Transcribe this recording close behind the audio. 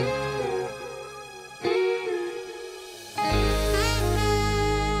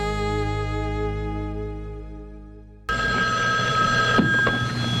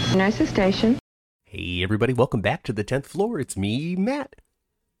Nurses station. Hey everybody, welcome back to the 10th floor. It's me, Matt.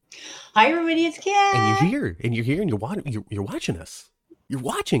 Hi everybody, it's Kat. And you're here, and you're watching us. You're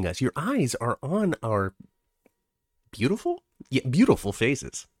watching us. Your eyes are on our beautiful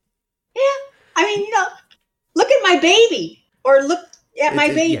faces. Yeah, I mean, look at my baby, or look at my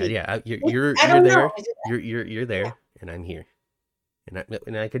baby. Yeah. You're don't there. know. You're there, and I'm here.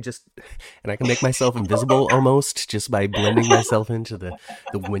 And I can make myself invisible almost just by blending myself into the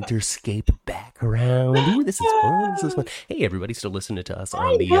winterscape background. Ooh, this is fun. Hey, everybody, still listening to us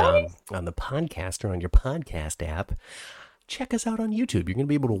on the podcast or on your podcast app. Check us out on YouTube. You're gonna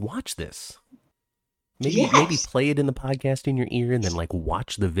be able to watch this. Maybe play it in the podcast in your ear and then like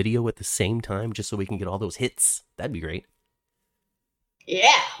watch the video at the same time, just so we can get all those hits. That'd be great.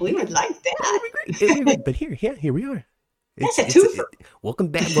 Yeah, we would like that. That'd be great. But here we are. That's a twofer. Welcome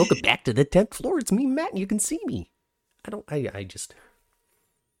back to the 10th floor. It's me, Matt, and you can see me.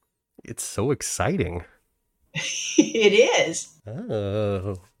 It's so exciting. It is.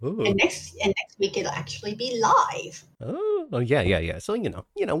 Oh. And next week it'll actually be live. Oh, yeah. So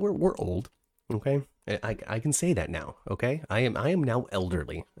we're old, okay? I can say that now, okay? I am now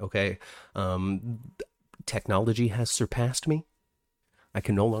elderly, okay? Technology has surpassed me. I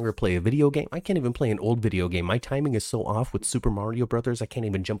can no longer play a video game. I can't even play an old video game. My timing is so off with Super Mario Brothers, I can't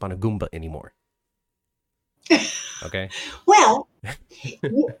even jump on a Goomba anymore. Okay? Well,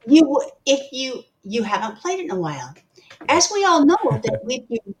 if you haven't played it in a while, as we all know, that if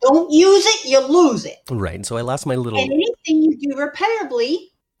you don't use it, you lose it. Right, and so I lost my little... And anything you do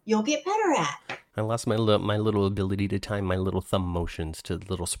repetitively, you'll get better at. I lost my little ability to time my little thumb motions to the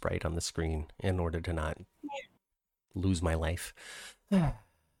little sprite on the screen in order to not lose my life.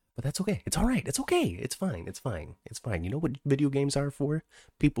 But that's okay. It's all right. It's okay. It's fine. You know what video games are for?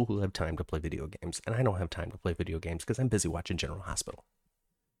 People who have time to play video games. And I don't have time to play video games because I'm busy watching General Hospital.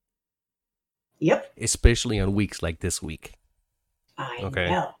 Yep. Especially on weeks like this week. I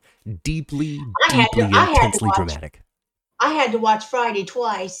know. Deeply, intensely dramatic. I had to watch Friday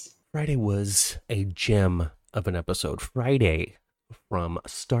twice. Friday was a gem of an episode. Friday, from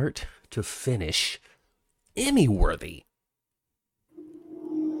start to finish, Emmy-worthy.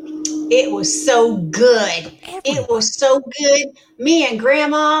 It was so good. It was so good. Me and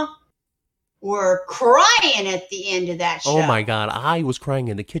Grandma were crying at the end of that show. Oh my God, I was crying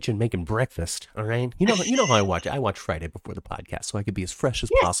in the kitchen making breakfast. All right, you know how I watch it. I watch Friday before the podcast, so I could be as fresh as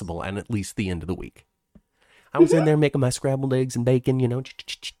possible, and at least the end of the week. I was in there making my scrambled eggs and bacon. Putting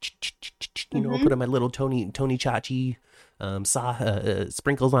my little Tony Chachi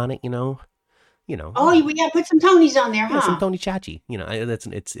sprinkles on it. Oh, we got to put some Tonys on there, huh? Yeah, some Tony Chachi.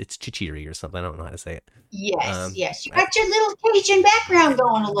 It's chichiri or something. I don't know how to say it. Yes. You got your little Cajun background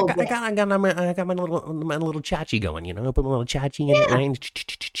going a little bit. I got my little chachi going. I put my little chachi in it,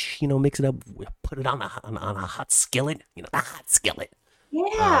 right? Mix it up, put it on a hot skillet. The hot skillet.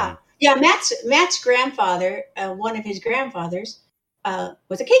 Yeah. Matt's grandfather, one of his grandfathers,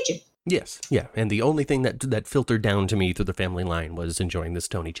 was a Cajun. Yes, yeah, and the only thing that filtered down to me through the family line was enjoying this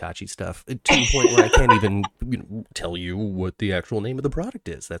Tony Chachi stuff, to the point where I can't even tell you what the actual name of the product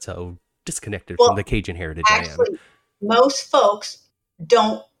is. That's how disconnected from the Cajun heritage I am. Actually, most folks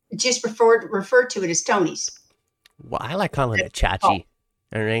don't just refer to it as Tony's. Well, I like calling it Chachi,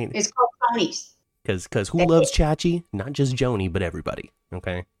 all right? It's called Tony's. Because who loves Chachi? Not just Joni, but everybody,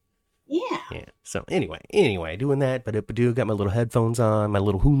 okay? Yeah. So anyway, doing that, but got my little headphones on, my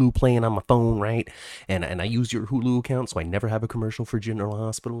little Hulu playing on my phone, right? And I use your Hulu account, so I never have a commercial for General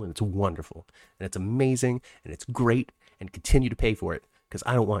Hospital, and it's wonderful, and it's amazing, and it's great, and continue to pay for it because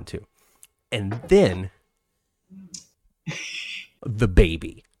I don't want to. And then the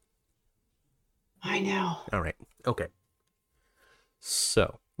baby. I know. All right. Okay.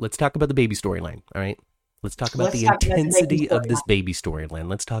 So let's talk about the baby storyline. All right. Let's talk about the intensity of this baby storyline.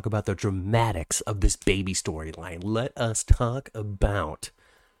 Let's talk about the dramatics of this baby storyline. Let us talk about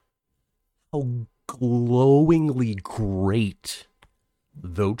how glowingly great,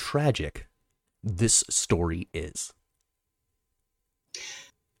 though tragic, this story is.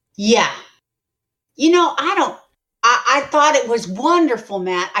 Yeah. I thought it was wonderful,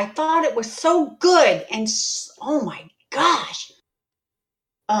 Matt. I thought it was so good. And oh my gosh.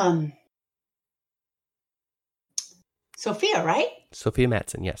 Sophia, right? Sophia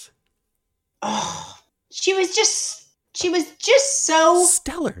Matson, yes. Oh, she was just so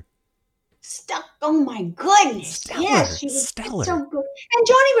stellar. Oh my goodness. Stellar. Yes, she was stellar. So good. And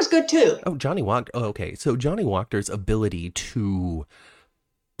Johnny was good too. Oh, Johnny Wachter. Oh, okay. So Johnny Wachter's ability to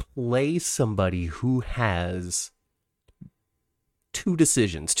play somebody who has two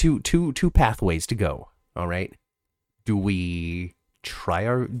decisions, two pathways to go. All right. Do we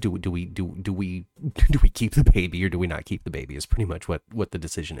do we keep the baby or do we not keep the baby is pretty much what the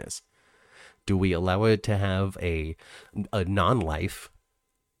decision is. Do we allow it to have a non-life,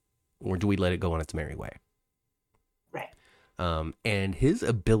 or do we let it go on its merry way? Right. And his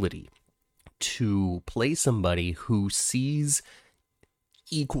ability to play somebody who sees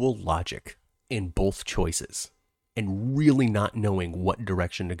equal logic in both choices and really not knowing what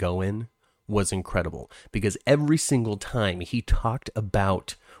direction to go in was incredible, because every single time he talked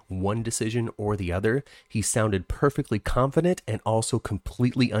about one decision or the other, he sounded perfectly confident and also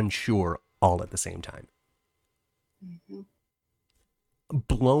completely unsure all at the same time. Mm-hmm.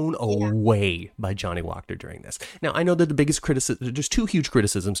 Blown away by Johnny Wachter during this. Now, I know that the biggest criticism, there's two huge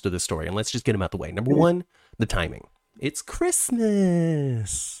criticisms to this story, and let's just get them out the way. Number one, the timing. It's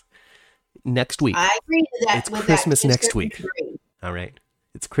Christmas next week. I agree with that. It's Christmas next week. Degree. All right.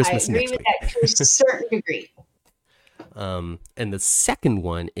 It's Christmas next week. I agree with that to a certain degree. And the second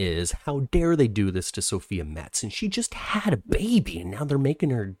one is, how dare they do this to Sophia Metz? And she just had a baby, and now they're making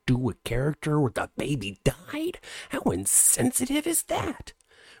her do a character where the baby died? How insensitive is that?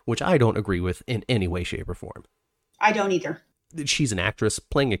 Which I don't agree with in any way, shape, or form. I don't either. She's an actress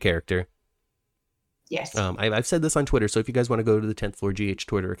playing a character. Yes. I've said this on Twitter, so if you guys want to go to the 10th Floor GH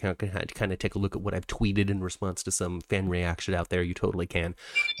Twitter account and kind of take a look at what I've tweeted in response to some fan reaction out there, you totally can.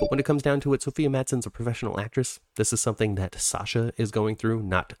 But when it comes down to it, Sophia Mattsson's a professional actress. This is something that Sasha is going through,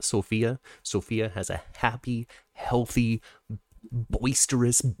 not Sophia. Sophia has a happy, healthy,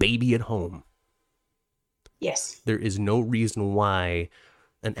 boisterous baby at home. Yes. There is no reason why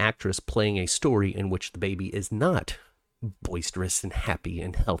an actress playing a story in which the baby is not boisterous and happy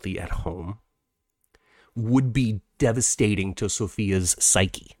and healthy at home would be devastating to Sophia's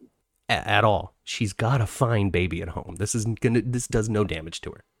psyche at all. She's got a fine baby at home. This does no damage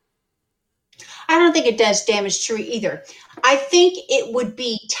to her. I don't think it does damage to her either. I think it would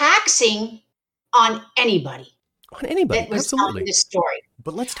be taxing on anybody. On anybody, that was absolutely. telling this story.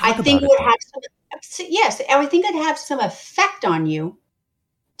 But let's talk about it. Yes, I think it'd have some effect on you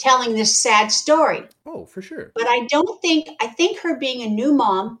telling this sad story. Oh, for sure. But I think her being a new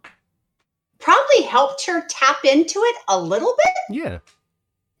mom probably helped her tap into it a little bit. Yeah.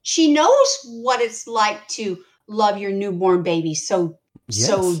 She knows what it's like to love your newborn baby so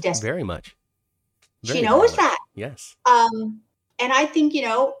desperately. Very much. She knows that. Yes. And I think,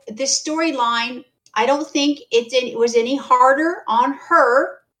 this storyline, I don't think it was any harder on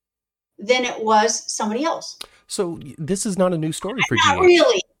her than it was somebody else. So this is not a new story for Not GH.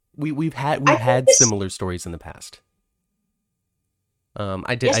 really. We've had similar stories in the past.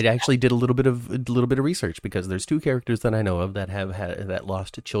 I actually did a little bit of research, because there's two characters that I know of that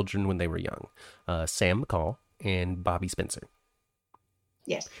lost children when they were young. Sam McCall and Bobby Spencer.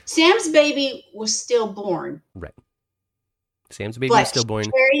 Yes. Sam's baby was still born. Right. Sam's baby was still born.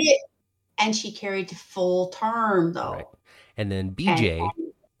 She carried it, and she carried to full term, though. Right. And then BJ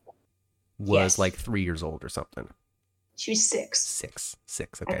was like 3 years old or something. She was 6. 6.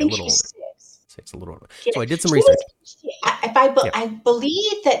 Okay, I think a little older. 6, a little older. Yeah. So I did some research. I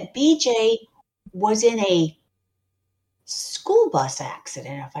believe that BJ was in a school bus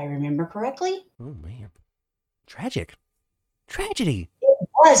accident, if I remember correctly. Oh man, tragedy. It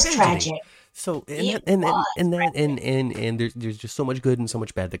was tragic. So there's just so much good and so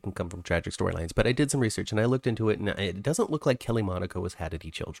much bad that can come from tragic storylines. But I did some research and I looked into it, and it doesn't look like Kelly Monaco has had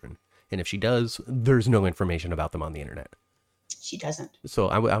any children. And if she does, there's no information about them on the internet. She doesn't. So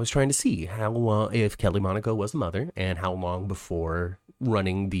I was trying to see how if Kelly Monaco was a mother, and how long before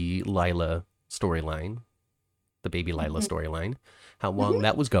running the Lila storyline, the baby Lila storyline, how long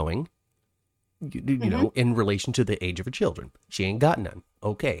that was going. You know, in relation to the age of her children. She ain't got none.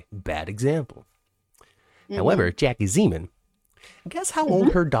 Okay, bad example. However, Jackie Zeman, guess how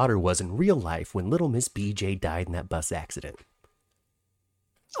old her daughter was in real life when little Miss BJ died in that bus accident?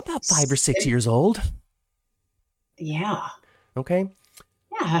 About 5 or 6 years old. Yeah. Okay?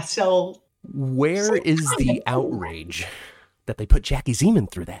 Yeah, so... Where is the outrage that they put Jackie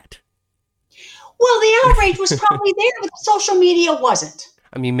Zeman through that? Well, the outrage was probably there, but social media wasn't.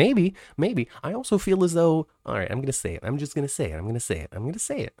 I mean, maybe. I also feel as though, all right, I'm going to say it. I'm just going to say it.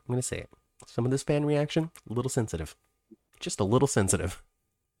 Some of this fan reaction, a little sensitive. Just a little sensitive.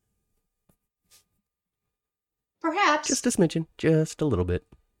 Perhaps. Just a smidgen. Just a little bit.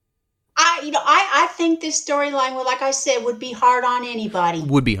 I think this storyline, like I said, would be hard on anybody.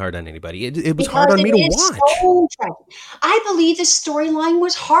 It was hard on me to watch. So tragic. I believe the storyline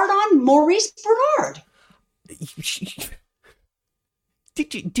was hard on Maurice Bernard.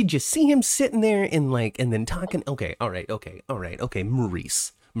 Did you see him sitting there and then talking? Okay, all right,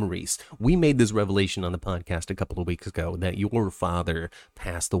 Maurice. Maurice, we made this revelation on the podcast a couple of weeks ago that your father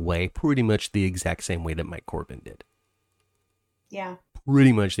passed away pretty much the exact same way that Mike Corbin did. Yeah.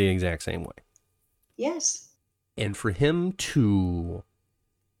 Pretty much the exact same way. Yes. And for him to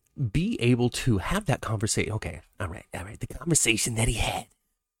be able to have that conversation, okay, all right, the conversation that he had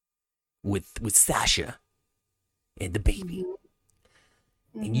with Sasha and the baby.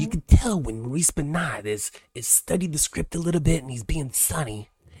 Mm-hmm. And you can tell when Maurice Benard is studied the script a little bit and he's being Sonny.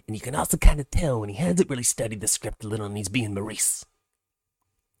 And you can also kind of tell when he hasn't really studied the script a little and he's being Maurice.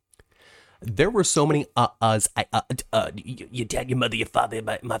 There were so many your dad, your mother, your father,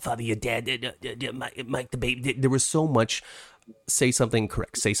 my father, your dad, Mike the baby. There was so much say something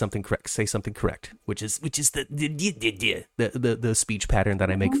correct, which is the speech pattern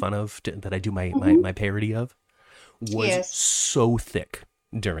that I make fun of, that I do my parody of, was so thick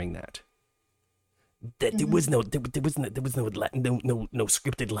during that there was no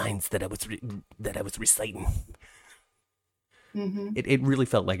scripted lines that I was reciting. It really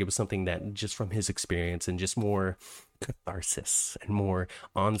felt like it was something that just from his experience and just more catharsis and more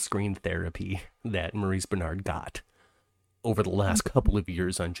on-screen therapy that Maurice Benard got over the last couple of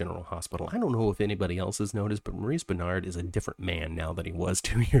years on General Hospital. I don't know if anybody else has noticed, but Maurice Benard is a different man now than he was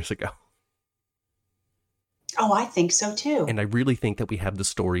 2 years ago. Oh, I think so too. And I really think that we have the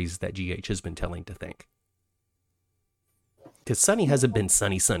stories that GH has been telling to think. Because Sonny hasn't been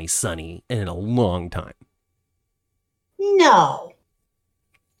Sonny in a long time. No.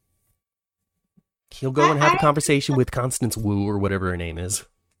 He'll go and have a conversation with Constance Wu or whatever her name is.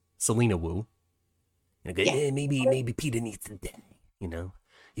 Selena Wu. And go, maybe Peter needs to die. You know,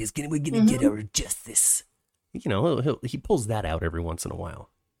 we're gonna get our justice. You know, he pulls that out every once in a while.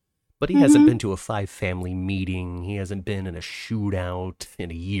 But he hasn't been to a 5-family meeting. He hasn't been in a shootout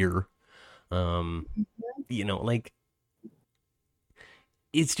in a year. You know, like,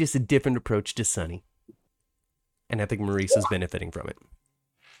 it's just a different approach to Sonny. And I think Maurice is benefiting from it.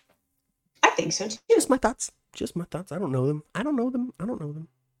 I think so too. Just my thoughts. I don't know them. I don't know. I don't know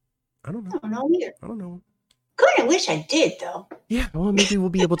either. I don't know. Good. I wish I did, though. Yeah. Well, maybe we'll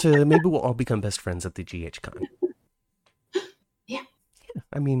be able to. Maybe we'll all become best friends at the GH Con. Yeah.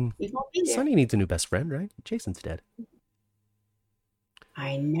 I mean, Sonny needs a new best friend, right? Jason's dead.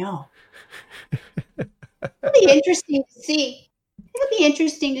 I know. It'll be interesting to see. It'll be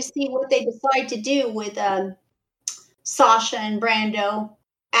interesting to see what they decide to do with Sasha and Brando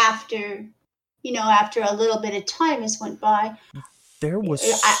after a little bit of time has went by. There was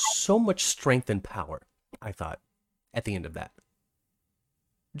so much strength and power, I thought, at the end of that.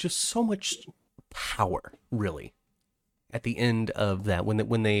 Just so much power, really, at the end of that.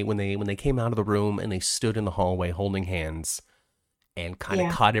 When they came out of the room and they stood in the hallway holding hands and kind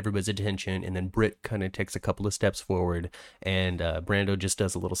of caught everybody's attention, and then Britt kind of takes a couple of steps forward, and Brando just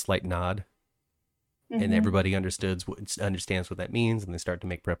does a little slight nod. And everybody understands what that means, and they start to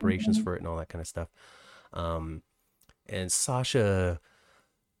make preparations for it and all that kind of stuff. And Sasha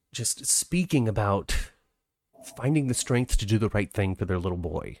just speaking about finding the strength to do the right thing for their little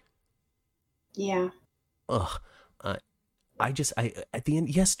boy. Yeah. At the end,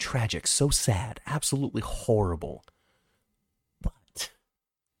 yes, tragic, so sad, absolutely horrible. But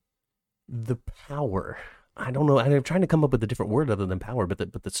the power, I don't know. I'm trying to come up with a different word other than power,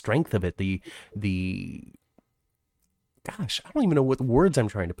 but the strength of it, gosh, I don't even know what words I'm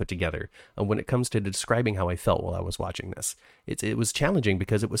trying to put together when it comes to describing how I felt while I was watching this. It was challenging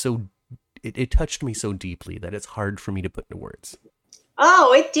because it touched me so deeply that it's hard for me to put into words.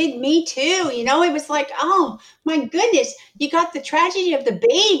 Oh, it did me too. You know, it was like, oh my goodness, you got the tragedy of the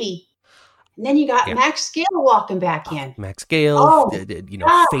baby. And then you got Max Gale walking back in. Max Gale,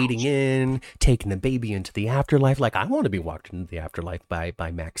 fading in, taking the baby into the afterlife. Like, I want to be walked into the afterlife by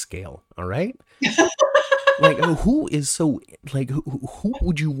Max Gale. All right. Like, who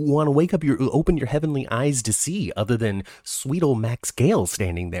would you want to open your heavenly eyes to see other than sweet old Max Gale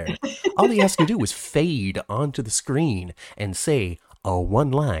standing there? All he has to do is fade onto the screen and say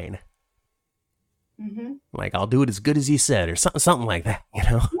one line. Like, I'll do it as good as you said, or something like that, you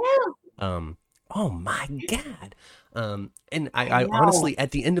know? Yeah. Oh my God. And I honestly, at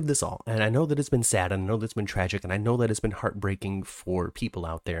the end of this all, and I know that it's been sad, and I know that it's been tragic, and I know that it's been heartbreaking for people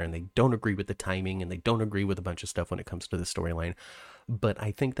out there, and they don't agree with the timing, and they don't agree with a bunch of stuff when it comes to the storyline. But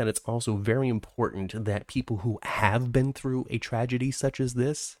I think that it's also very important that people who have been through a tragedy such as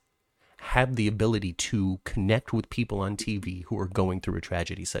this have the ability to connect with people on TV who are going through a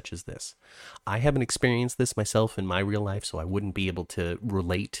tragedy such as this. I haven't experienced this myself in my real life, so I wouldn't be able to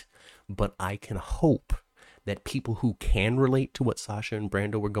relate, but I can hope that people who can relate to what Sasha and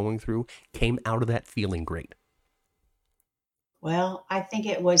Brando were going through came out of that feeling great. Well, I think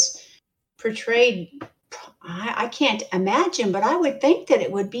it was portrayed. I can't imagine, but I would think that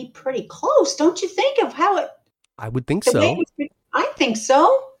it would be pretty close. Don't you think of how it, I would think the way so, I think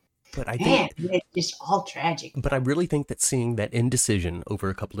so. but I think Man, it's just all tragic. But I really think that seeing that indecision over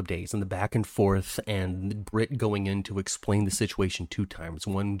a couple of days and the back and forth and Britt going in to explain the situation 2 times,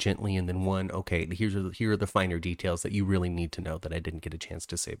 one gently and then one, okay, here are the finer details that you really need to know that I didn't get a chance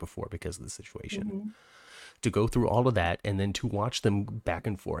to say before because of the situation. Mm-hmm. To go through all of that and then to watch them back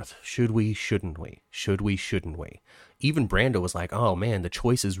and forth. Should we, shouldn't we? Should we, shouldn't we? Even Brando was like, oh man, the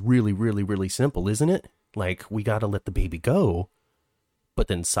choice is really, really, really simple, isn't it? Like, we got to let the baby go. But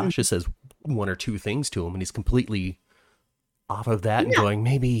then Sasha says 1 or 2 things to him, and he's completely off of that and going,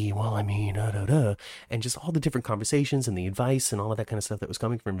 maybe, well, I mean, and just all the different conversations and the advice and all of that kind of stuff that was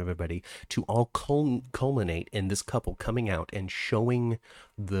coming from everybody to all culminate in this couple coming out and showing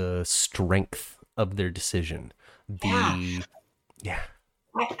the strength of their decision. I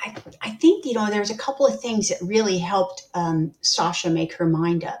think, there's a couple of things that really helped Sasha make her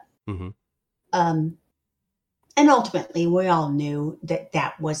mind up. Mm-hmm. And ultimately, we all knew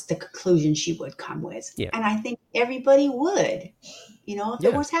that was the conclusion she would come with. Yeah. And I think everybody would, if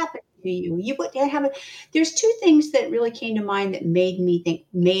it was happening to you would have it. There's 2 things that really came to mind that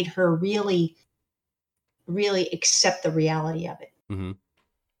made her really, really accept the reality of it.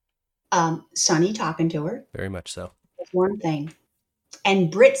 Mm-hmm. Sonny talking to her. Very much so. That's one thing. And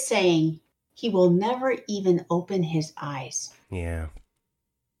Britt saying he will never even open his eyes. Yeah.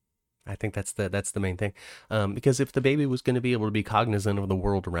 I think that's the main thing, because if the baby was going to be able to be cognizant of the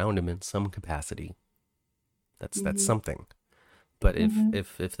world around him in some capacity, that's something. But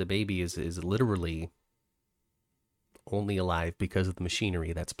if the baby is literally only alive because of the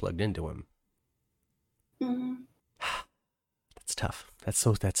machinery that's plugged into him, that's tough. That's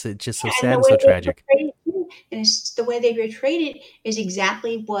just so sad and so tragic. And it's the way they portrayed it is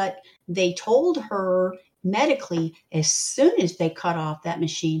exactly what they told her. Medically, as soon as they cut off that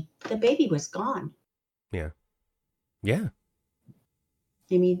machine, the baby was gone. Yeah. I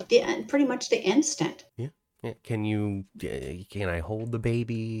mean, pretty much the instant. Yeah. Can I hold the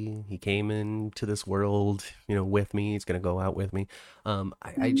baby? He came into this world, with me. He's going to go out with me.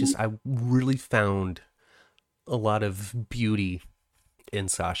 I really found a lot of beauty in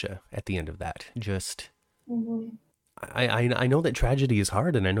Sasha at the end of that. Just. I know that tragedy is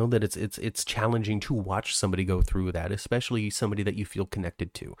hard, and I know that it's challenging to watch somebody go through that, especially somebody that you feel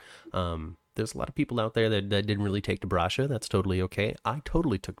connected to. There's a lot of people out there that didn't really take to Brasha. That's totally okay. I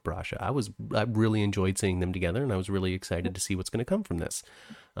totally took Brasha. I really enjoyed seeing them together, and I was really excited to see what's going to come from this.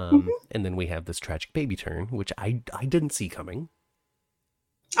 And then we have this tragic baby turn, which I didn't see coming.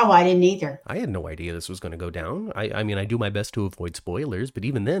 Oh, I didn't either. I had no idea this was going to go down. I mean, I do my best to avoid spoilers, but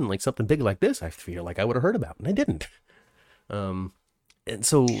even then, like something big like this, I feel like I would have heard about, and I didn't. And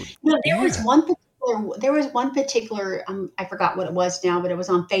so there was one particular I forgot what it was now, but it was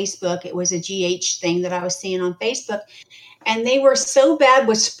on Facebook. It was a GH thing that I was seeing on Facebook, and they were so bad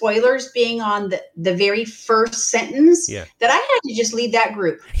with spoilers being on the very first sentence that I had to just leave that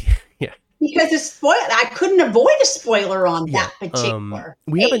group. Because I couldn't avoid a spoiler on that particular.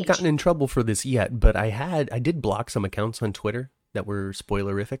 We haven't gotten in trouble for this yet, but I did block some accounts on Twitter that were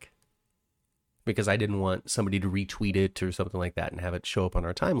spoilerific, because I didn't want somebody to retweet it or something like that and have it show up on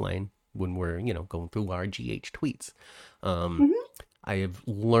our timeline when we're, going through our GH tweets. I have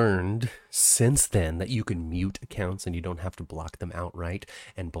learned since then that you can mute accounts and you don't have to block them outright,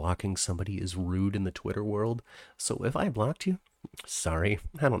 and blocking somebody is rude in the Twitter world. So if I blocked you, sorry,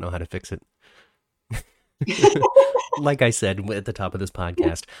 I don't know how to fix it. Like I said at the top of this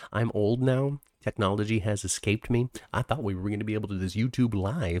podcast, I'm old now. Technology has escaped me. I thought we were going to be able to do this YouTube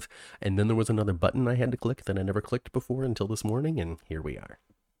live, and then there was another button I had to click that I never clicked before until this morning, and here we are.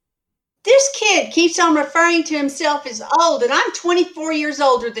 This kid keeps on referring to himself as old, and I'm 24 years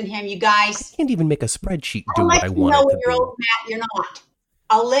older than him, you guys. I can't even make a spreadsheet do what I want it to do. I'll let you know when you're old, Matt. You're not.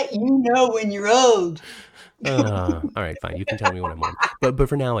 I'll let you know when you're old. All right, fine. You can tell me when I'm old. But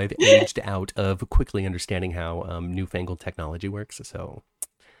for now, I've aged out of quickly understanding how newfangled technology works. So,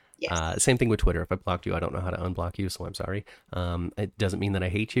 same thing with Twitter. If I blocked you, I don't know how to unblock you, so I'm sorry. It doesn't mean that I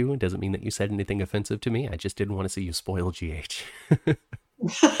hate you. It doesn't mean that you said anything offensive to me. I just didn't want to see you spoil GH.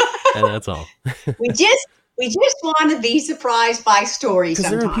 And that's all. We just want to be surprised by stories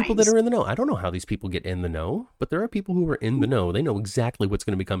sometimes. Because there are people that are in the know. I don't know how these people get in the know, but there are people who are in the know. They know exactly what's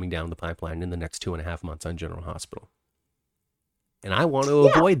going to be coming down the pipeline in the next 2.5 months on General Hospital. And I want to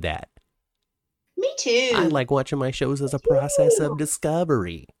avoid that. Me too. I like watching my shows as a process of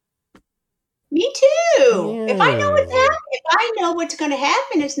discovery. Me too. too. If I know what's Yeah. happening, if I know what's going to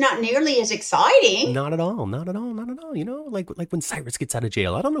happen, it's not nearly as exciting. Not at all. Not at all. Not at all. You know, like when Cyrus gets out of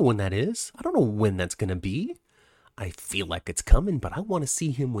jail. I don't know when that is. I don't know when that's gonna be. I feel like it's coming, but I want to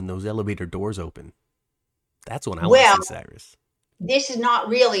see him when those elevator doors open. That's when I want Well, to see Cyrus. this is not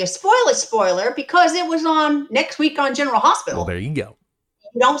really a spoiler because it was on next week on General Hospital. Well, there you go.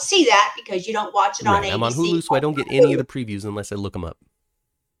 You don't see that because you don't watch it on Right. ABC. I'm on Hulu, so I don't get any of the previews unless I look them up.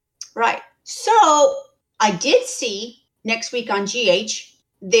 Right. So I did see next week on GH,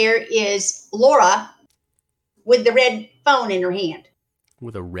 there is Laura with the red phone in her hand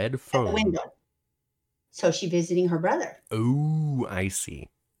With a red at the phone. window. So she's visiting her brother. Oh, I see.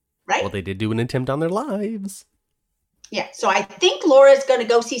 Right? Well, they did do an attempt on their lives. Yeah. So I think Laura's going to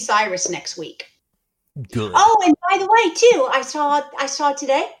go see Cyrus next week. Good. Oh, and by the way, too, I saw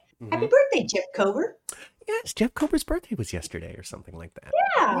today. Mhm. Happy birthday, Jeff Kober. Yes, Jeff Kober's birthday was yesterday or something like that.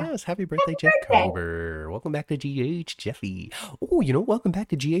 Yeah. Yes, happy birthday, Jeff birthday. Kober. Welcome back to GH, Jeffy. Oh, you know, welcome back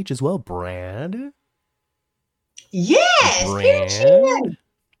to GH as well, Brad. Yes. Here she is.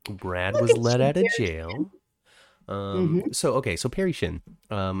 Brad Look was at let you, out of Perry jail. Mhm. So Perry Shin.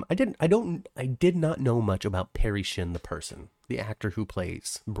 I did not know much about Perry Shin, the person, the actor who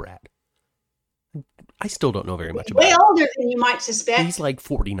plays Brad. I still don't know very much about Way him. older than you might suspect. He's like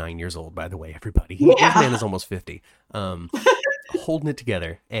 49 years old, by the way, everybody. Yeah. This man is almost 50. Holding it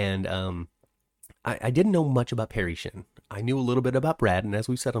together. And I didn't know much about Perry Shin. I knew a little bit about Brad, and as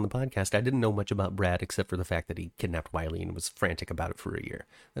we said on the podcast, I didn't know much about Brad except for the fact that he kidnapped Wiley and was frantic about it for a year.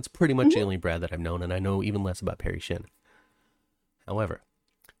 That's pretty much the only Brad that I've known, and I know even less about Perry Shin. However,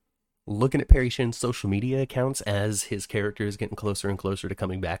 looking at Perry Shin's social media accounts as his character is getting closer and closer to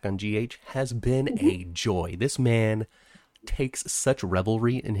coming back on GH has been a joy. This man takes such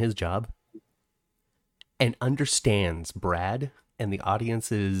revelry in his job and understands Brad and the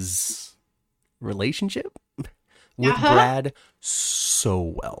audience's relationship with Brad so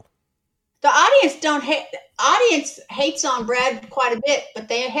well. The audience hates on Brad quite a bit, but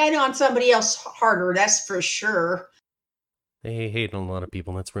they hate on somebody else harder. That's for sure. They hate on a lot of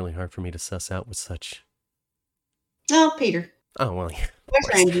people. That's really hard for me to suss out with such. No, Peter. Oh well, yeah. Where's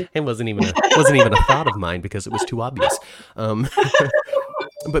Randy? It wasn't even a thought of mine because it was too obvious.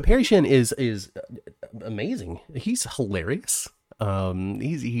 But Perry Shin is amazing. He's hilarious.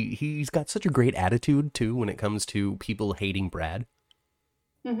 He's got such a great attitude too when it comes to people hating Brad.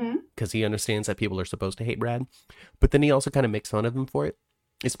 Because he understands that people are supposed to hate Brad, but then he also kind of makes fun of him for it,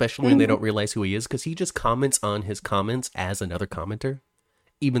 especially when they don't realize who he is. Because he just comments on his comments as another commenter,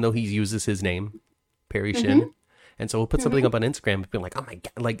 even though he uses his name, Perry Shin. And so we'll put something up on Instagram and be like, oh my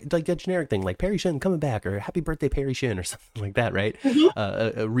God, like a generic thing, like Perry Shin coming back, or happy birthday, Perry Shin, or something like that, right?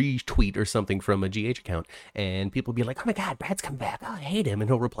 A retweet or something from a GH account. And people be like, oh my God, Brad's coming back. Oh, I hate him. And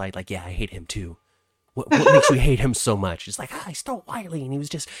he'll reply like, yeah, I hate him too. What makes you hate him so much? It's like, I stole Wiley and he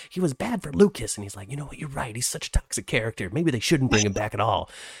was bad for Lucas. And he's like, you know what? You're right. He's such a toxic character. Maybe they shouldn't bring him back at all.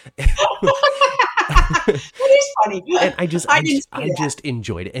 That is funny. And I didn't just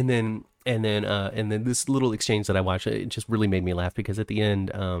enjoyed it. And then this little exchange that I watched, it just really made me laugh because at the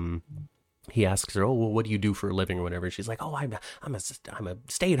end, he asks her, oh, well, what do you do for a living or whatever? She's like, oh, I'm a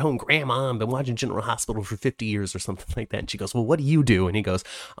stay-at-home grandma. I've been watching General Hospital for 50 years or something like that. And she goes, well, what do you do? And he goes,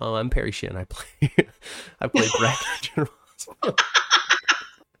 oh, I'm Perry Shin. I play Brad in General Hospital.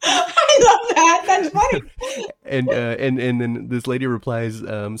 I love that. That's funny. And then this lady replies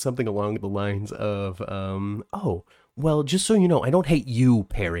something along the lines of, oh, well, just so you know, I don't hate you,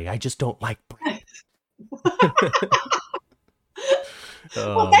 Perry. I just don't like Brad.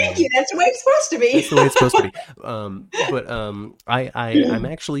 Well, thank you. That's the way it's supposed to be. That's the way it's supposed to be. I'm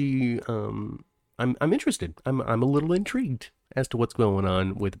actually I'm interested. I'm a little intrigued as to what's going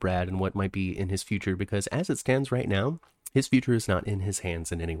on with Brad and what might be in his future, because as it stands right now, his future is not in his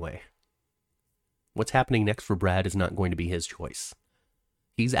hands in any way. What's happening next for Brad is not going to be his choice.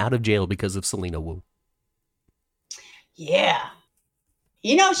 He's out of jail because of Selena Wu. Yeah.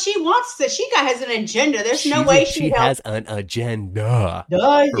 You know, she has an agenda. There's no way she has an agenda.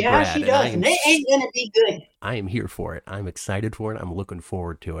 Yeah, Brad, she does. And it ain't going to be good. I am here for it. I'm excited for it. I'm looking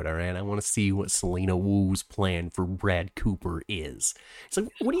forward to it. All right. I want to see what Selena Wu's plan for Brad Cooper is. It's like,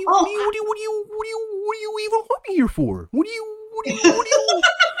 what do you even want me here for? What do you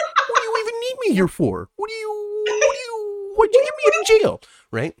even need me here for? Why'd you get me out of jail?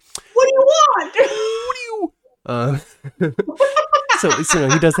 Right? What do you want? So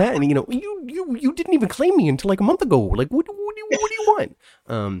he does that, and you didn't even claim me until like a month ago. Like, what do you want?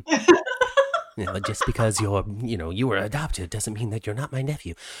 Just because you were adopted doesn't mean that you're not my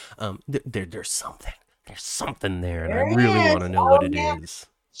nephew. There's something there, and I really want to know what it is.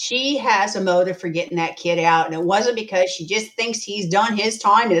 She has a motive for getting that kid out, and it wasn't because she just thinks he's done his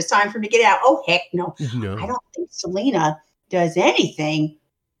time and it's time for him to get out. Oh, heck no. I No. don't think Selena does anything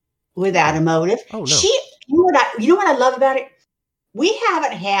without a motive. Oh, no. You know what I love about it? We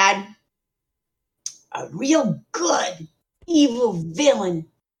haven't had a real good evil villain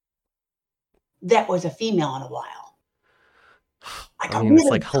that was a female in a while. Like I mean, it's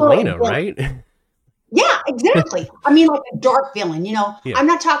like Helena, right? Yeah, exactly. I mean, like a dark villain, you know. Yeah. I'm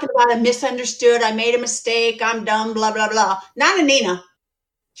not talking about a misunderstood, I made a mistake, I'm dumb, blah, blah, blah. Not a Nina.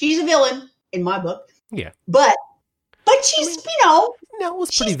 She's a villain in my book. Yeah. But she's, you know. Nell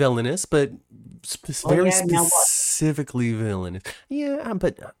was pretty villainous, but very specifically villainous. Yeah,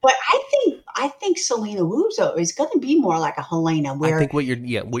 but I think Selena Wuzo is going to be more like a Helena. Where I think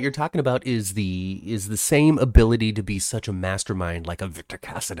what you're talking about is the same ability to be such a mastermind like a Victor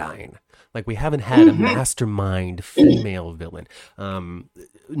Cassadine. Like we haven't had a mastermind female villain.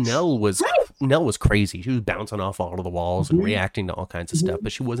 Nell was crazy. She was bouncing off all of the walls and reacting to all kinds of stuff,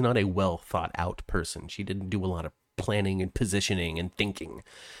 but she was not a well thought out person. She didn't do a lot of planning and positioning and thinking.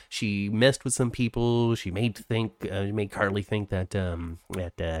 She messed with some people. She made Carly think that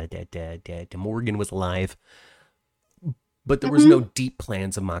Morgan was alive, but there was no deep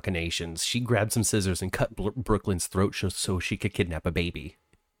plans of machinations. She grabbed some scissors and cut Brooklyn's throat so she could kidnap a baby.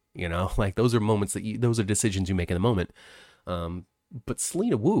 You know, like those are moments those are decisions you make in the moment. But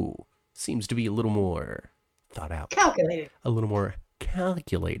Selena Wu seems to be a little more thought out, a little more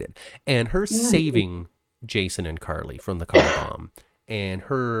calculated, and her saving Jason and Carly from the car bomb, and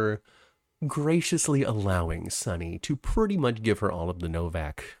her graciously allowing Sonny to pretty much give her all of the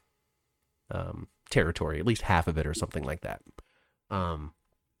Novak territory, at least half of it or something like that.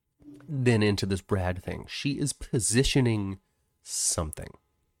 Then into this Brad thing. She is positioning something.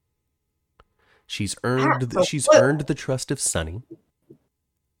 She's earned the trust of Sonny.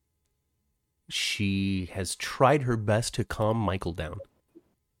 She has tried her best to calm Michael down.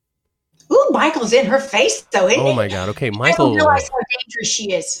 Ooh, Michael's in her face, though, isn't he? Oh my God! Okay, Michael. I don't realize how dangerous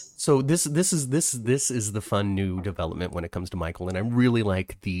she is. So this is the fun new development when it comes to Michael, and I really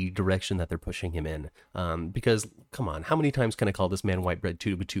like the direction that they're pushing him in. Because come on, how many times can I call this man white bread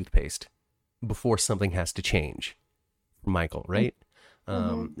tube of toothpaste before something has to change for Michael, right?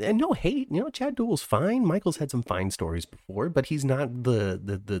 And no hate, you know, Chad Duell's fine. Michael's had some fine stories before, but he's not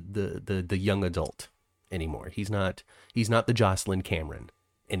the young adult anymore. He's not the Jocelyn Cameron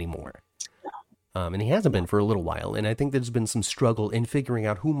anymore. And he hasn't been for a little while. And I think there's been some struggle in figuring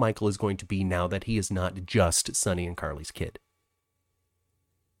out who Michael is going to be now that he is not just Sonny and Carly's kid.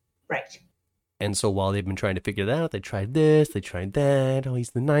 Right. And so while they've been trying to figure that out, they tried this, they tried that. Oh,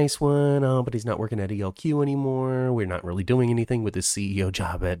 he's the nice one. Oh, but he's not working at ELQ anymore. We're not really doing anything with his CEO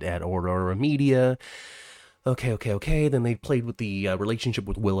job at Aurora Media. Okay. Then they played with the relationship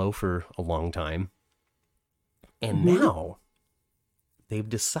with Willow for a long time. And now they've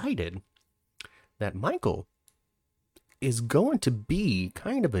decided that Michael is going to be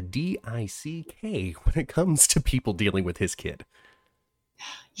kind of a DICK when it comes to people dealing with his kid.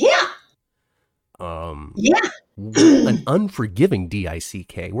 Yeah. An unforgiving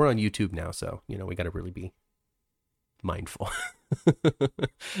DICK. We're on YouTube now, so, you know, we got to really be mindful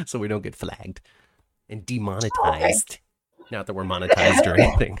so we don't get flagged and demonetized. Not that we're monetized or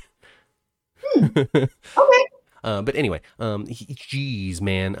anything. Okay. But anyway, geez,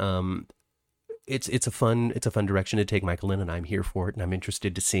 man, it's a fun direction to take Michael in, and I'm here for it, and I'm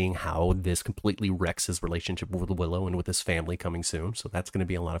interested to seeing how this completely wrecks his relationship with Willow and with his family coming soon. So that's going to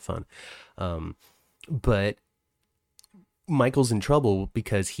be a lot of fun. But Michael's in trouble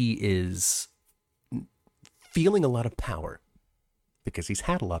because he is feeling a lot of power, because he's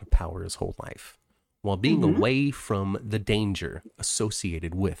had a lot of power his whole life, while being away from the danger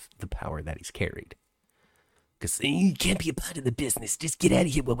associated with the power that he's carried. Because you can't be a part of the business. Just get out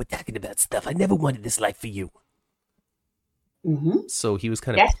of here while we're talking about stuff. I never wanted this life for you. So he was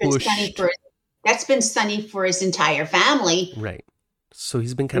kind of pushed. That's been sunny for his entire family. Right. So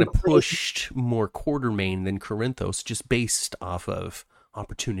he's been kind of pushed more Quartermain than Corinthos, just based off of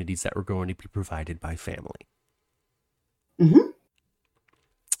opportunities that were going to be provided by family. But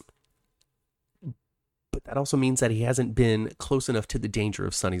that also means that he hasn't been close enough to the danger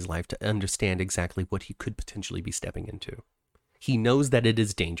of Sonny's life to understand exactly what he could potentially be stepping into. He knows that it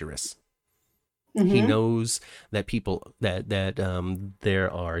is dangerous. He knows that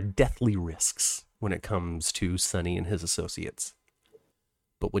there are deathly risks when it comes to Sonny and his associates.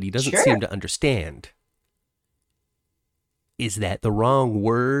 But what he doesn't seem to understand is that the wrong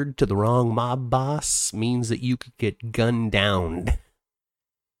word to the wrong mob boss means that you could get gunned down.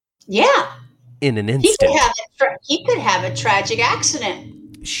 Yeah. In an instant. He could have a tragic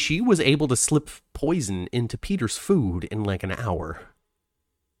accident. she was able to slip poison into Peter's food in like an hour.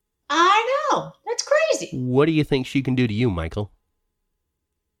 I know. That's crazy. What do you think she can do to you, Michael?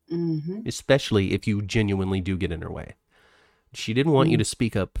 Mm-hmm. Especially if you genuinely do get in her way. She didn't want you to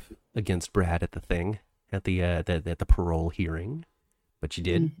speak up against Brad at the thing, at the parole hearing, but you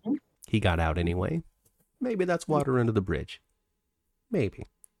did. Mm-hmm. He got out anyway. Maybe that's water under the bridge. Maybe.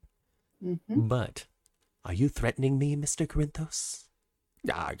 Mm-hmm. But are you threatening me, Mr. Corinthos?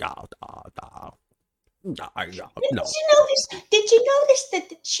 No. Did you notice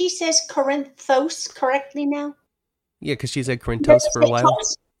that she says Corinthos correctly now? Yeah, because she said Corinthos for a while.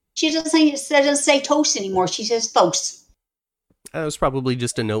 Toast. She doesn't say toast anymore. She says thos. That was probably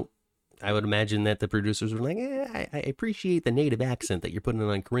just a note. I would imagine that the producers were like, I appreciate the native accent that you're putting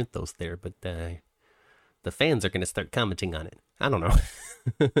on Corinthos there, but the fans are going to start commenting on it. I don't know.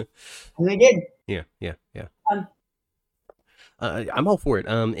 We did. Yeah. I'm all for it.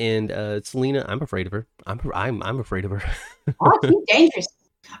 And Selena, I'm afraid of her. I'm afraid of her. Oh, she's dangerous.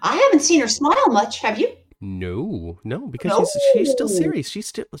 I haven't seen her smile much. Have you? No, because she's still serious. She's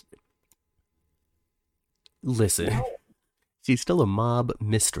still... Listen, she's still a mob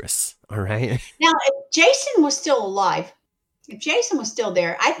mistress, all right? Now, if Jason was still alive, if Jason was still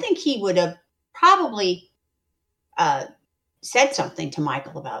there, I think he would have probably said something to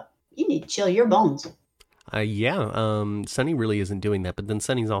Michael about, you need to chill your bones. Sonny really isn't doing that, but then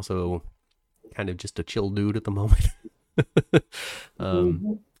Sonny's also kind of just a chill dude at the moment.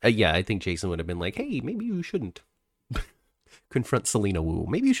 I think Jason would have been like, hey, maybe you shouldn't confront Selena Wu.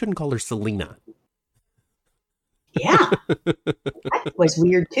 Maybe you shouldn't call her Selena. Yeah. That was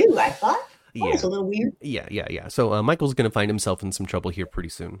weird too, I thought. That was a little weird. Yeah. So Michael's going to find himself in some trouble here pretty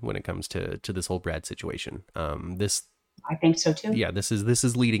soon when it comes to this whole Brad situation. I think so too. Yeah, this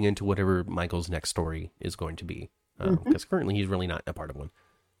is leading into whatever Michael's next story is going to be. Because currently he's really not a part of one.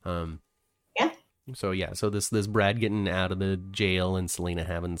 So this Brad getting out of the jail and Selena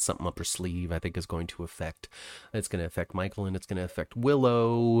having something up her sleeve, I think is going to affect Michael, and it's going to affect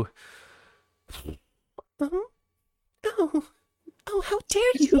Willow. Oh, how dare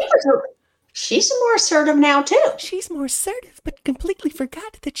you! She's more assertive now too. She's more assertive, but completely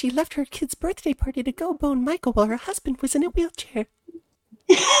forgot that she left her kid's birthday party to go bone Michael while her husband was in a wheelchair.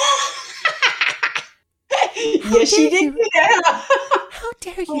 Yes, she did do that. How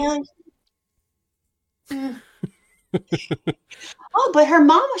dare you! Oh, but her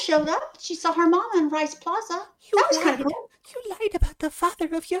mama showed up. She saw her mama in Rice Plaza. That was kind of cool. You lied about the father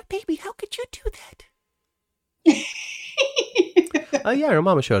of your baby. How could you do that? Her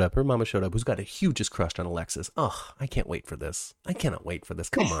mama showed up. Who's got a hugest crush on Alexis. Oh, I can't wait for this. I cannot wait for this.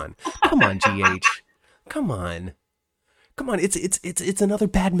 Come on, GH. Come on. It's another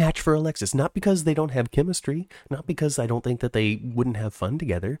bad match for Alexis. Not because they don't have chemistry, not because I don't think that they wouldn't have fun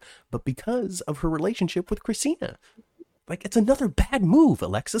together, but because of her relationship with Christina. Like, it's another bad move,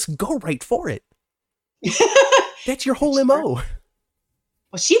 Alexis. Go right for it. That's your whole MO.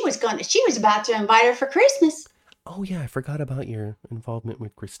 Well, she was about to invite her for Christmas. Oh yeah, I forgot about your involvement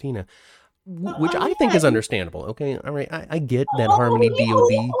with Christina, which I think is understandable. Okay, all right, I get that Harmony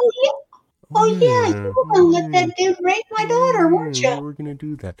B.O.B. Oh yeah, you were gonna let that dude rape my daughter, weren't you? We're gonna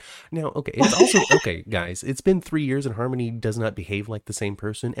do that. Now, okay, it's also okay, guys. It's been 3 years, and Harmony does not behave like the same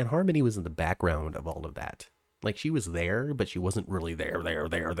person. And Harmony was in the background of all of that. Like, she was there, but she wasn't really there.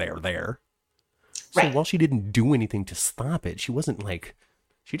 So while she didn't do anything to stop it, she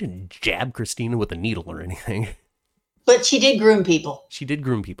didn't jab Christina with a needle or anything. But she did groom people. She's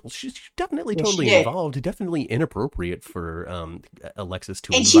definitely totally involved. Definitely inappropriate for Alexis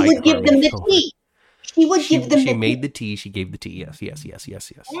to. And she would give them the tea. She made the tea. She gave the tea.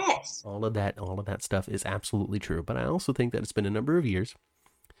 Yes. All of that stuff is absolutely true. But I also think that it's been a number of years.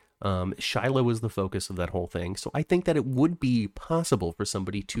 Shiloh was the focus of that whole thing. So I think that it would be possible for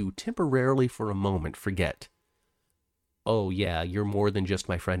somebody to temporarily, for a moment, forget. Oh yeah, you're more than just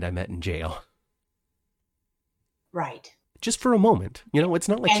my friend I met in jail. Right. Just for a moment. It's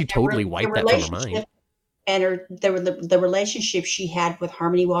not like she totally wiped that from her mind. And the relationship she had with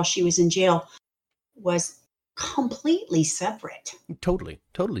Harmony while she was in jail was completely separate. Totally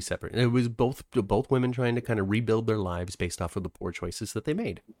separate. It was both women trying to kind of rebuild their lives based off of the poor choices that they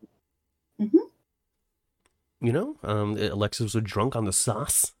made. Alexis was drunk on the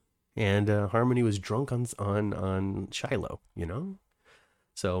sauce, and Harmony was drunk on Shiloh.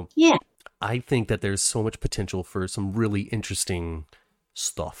 So yeah. I think that there's so much potential for some really interesting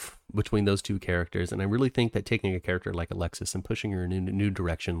stuff between those two characters, and I really think that taking a character like Alexis and pushing her in a new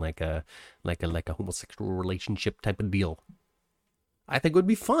direction, like a homosexual relationship type of deal, I think would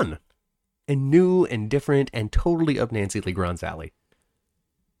be fun and new and different and totally up Nancy Lee Grant's alley.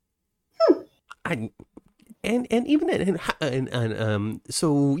 I and even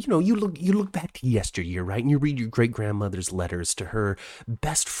so you look back to yesteryear, right? And you read your great grandmother's letters to her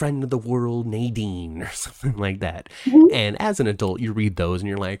best friend of the world, Nadine, or something like that. Mhm. And as an adult, you read those and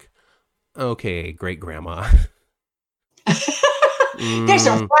you're like, okay, great grandma. There's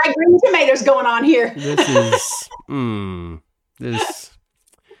some fried green tomatoes going on here. This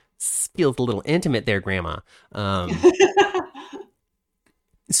feels a little intimate there, grandma.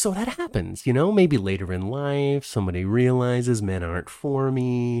 So that happens, maybe later in life, somebody realizes men aren't for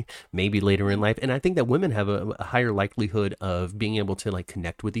me, maybe later in life. And I think that women have a higher likelihood of being able to like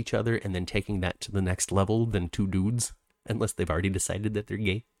connect with each other and then taking that to the next level than two dudes, unless they've already decided that they're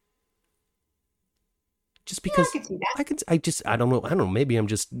gay. Just because I can see that. I don't know. Maybe I'm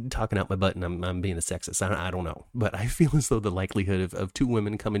just talking out my butt and I'm being a sexist. I don't know. But I feel as though the likelihood of two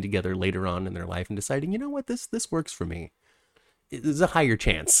women coming together later on in their life and deciding, you know what, this works for me, is a higher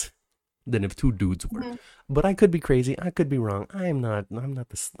chance than if two dudes were. Mm-hmm. But I could be crazy. I could be wrong. I'm not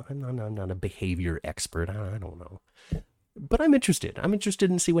a behavior expert. I don't know. But I'm interested. I'm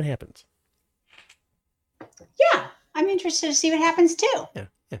interested in see what happens. Yeah, I'm interested to see what happens too. Yeah.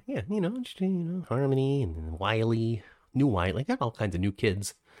 Harmony and Wiley, new Wiley, got all kinds of new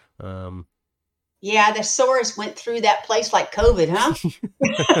kids. Yeah, the SOARs went through that place like COVID, huh?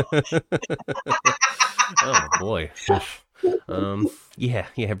 Oh boy. Yeah,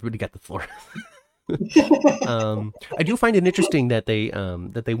 everybody got the floor. I do find it interesting that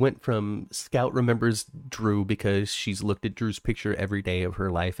they went from Scout remembers Drew because she's looked at Drew's picture every day of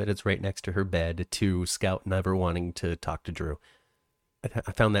her life and it's right next to her bed, to Scout never wanting to talk to Drew.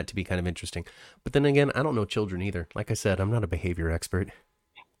 I found that to be kind of interesting. But then again, I don't know children either. Like I said, I'm not a behavior expert.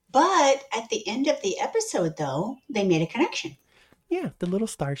 But at the end of the episode, though, they made a connection. Yeah, the little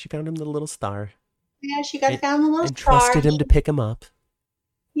star. She found him the little star. Yeah, she found the little star. And trusted him to pick him up.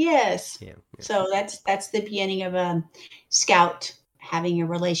 Yes. Yeah. So that's the beginning of Scout having a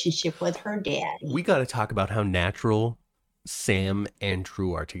relationship with her dad. We got to talk about how natural Sam and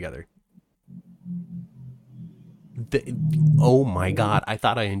Drew are together. Oh my God, I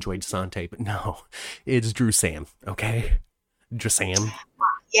thought I enjoyed Sante, but no, it's Drew Sam, okay? Drew Sam.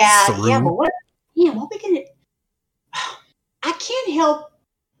 Yeah, Saru. Yeah, but what we gonna... I can't help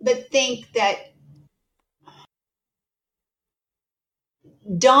but think that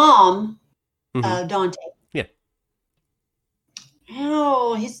Dom, Dante. Yeah.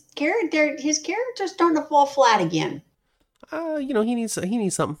 Oh, his character's starting to fall flat again. He needs something. He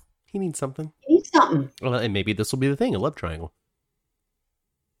needs something. Well, and maybe this will be the thing, a love triangle.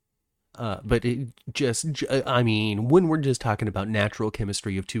 But when we're just talking about natural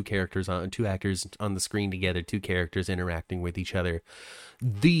chemistry of two actors on the screen together, two characters interacting with each other,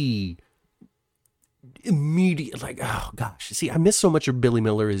 the immediate, like, oh gosh, see, I miss so much of Billy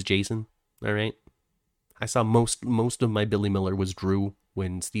Miller as Jason. All right. I saw most of my Billy Miller was Drew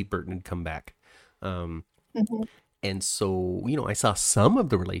when Steve Burton had come back. And so, I saw some of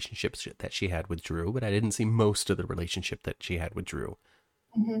the relationships that she had with Drew, but I didn't see most of the relationship that she had with Drew.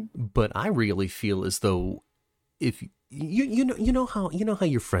 Mm-hmm. But I really feel as though if you know how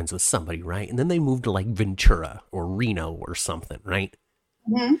you're friends with somebody, right? And then they move to like Ventura or Reno or something, right?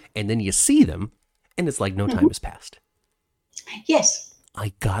 Mm-hmm. And then you see them, and it's like no time has passed. Yes,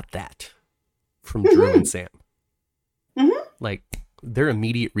 I got that from Drew and Sam. Mm-hmm. Like their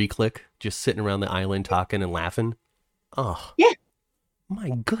immediate re-click, just sitting around the island talking and laughing. Oh, yeah. My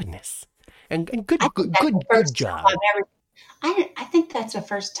goodness. And good job. I think that's the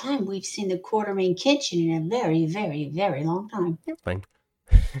first time we've seen the Quartermaine Kitchen in a very, very, very long time. You're fine.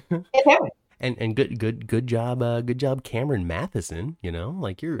 And good job, Cameron Matheson.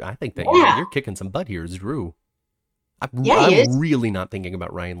 I think that you're kicking some butt here as Drew. I'm really not thinking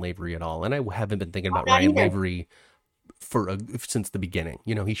about Ryan Lavery at all, and I haven't been thinking about Ryan Lavery since the beginning.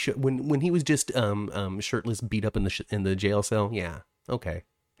 He should when he was just shirtless, beat up in the jail cell. Yeah, okay.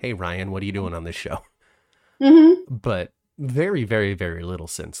 Hey Ryan, what are you doing on this show? Mm-hmm. But very, very, very little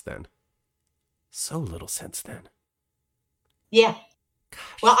since then. So little since then. Yeah.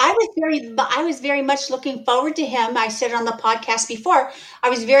 Gosh. Well, I was very much looking forward to him. I said on the podcast before, I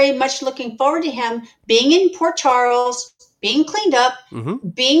was very much looking forward to him being in Port Charles, being cleaned up,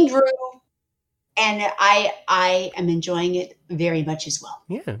 being Drew. And I am enjoying it very much as well.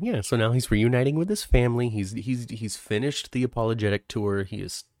 Yeah. So now he's reuniting with his family. He's finished the apologetic tour. He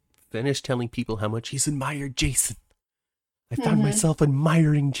is finished telling people how much he's admired Jason. I found myself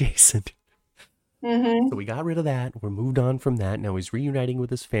admiring Jason. Mm-hmm. So we got rid of that. We're moved on from that. Now he's reuniting with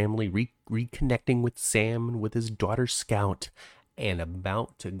his family, reconnecting with Sam and with his daughter Scout, and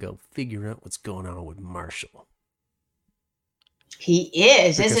about to go figure out what's going on with Marshall. He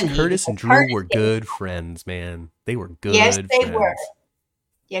is, Because isn't he? Curtis and Drew were good friends, man. They were Yes, good they were. friends.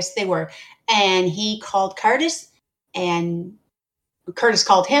 Yes, they were. And he called Curtis, and Curtis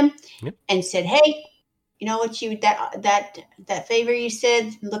called him Yep. and said, "Hey, you know what that favor you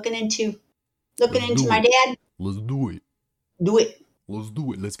said looking into my dad? Let's do it. Do it. Let's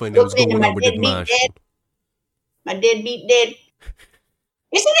do it. Let's find out what's Looking into going my on with that deadbeat Marshall. dad. My deadbeat dad.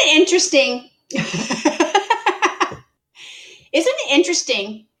 Isn't it interesting? Isn't it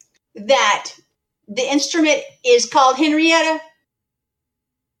interesting that the instrument is called Henrietta?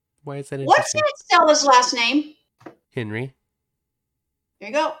 Why is that What's interesting? Aunt Stella's last name? Henry. There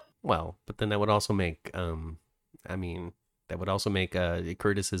you go. Well, but then that would also make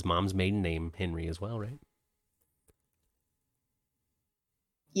Curtis's mom's maiden name Henry as well, right?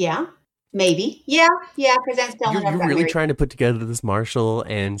 Yeah, maybe. Yeah, because Aunt Stella never You're got really married. trying to put together this Marshall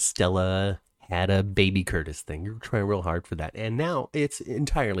and Stella had a baby Curtis thing. You're trying real hard for that. And now it's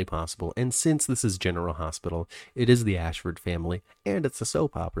entirely possible. And since this is General Hospital, it is the Ashford family, and it's a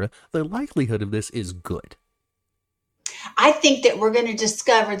soap opera, the likelihood of this is good. I think that we're going to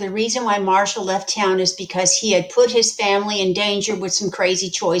discover the reason why Marshall left town is because he had put his family in danger with some crazy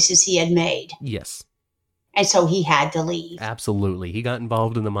choices he had made. Yes. And so he had to leave. Absolutely. He got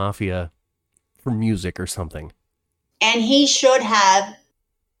involved in the mafia for music or something. And he should have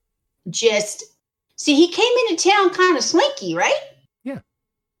he came into town kind of slinky, right? Yeah.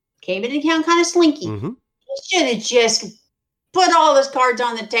 Came into town kind of slinky. Mm-hmm. He should have just put all his cards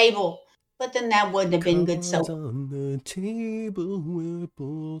on the table. But then that wouldn't have been good. So on the table, we're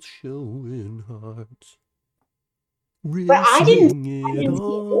both showing hearts. But I didn't see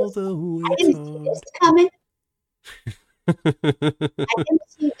this coming. I didn't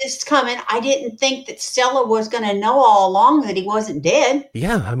see this coming. I didn't think that Stella was going to know all along that he wasn't dead.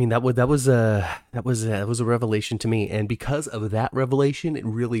 Yeah, I mean that was a revelation to me, and because of that revelation, it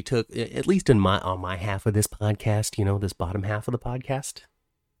really took, at least on my half of this podcast, this bottom half of the podcast,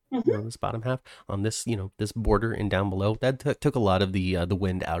 this bottom half on this, this border and down below, that took a lot of the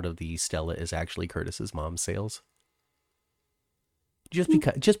wind out of the Stella is actually Curtis's mom's sails.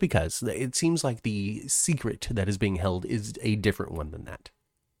 Just because it seems like the secret that is being held is a different one than that.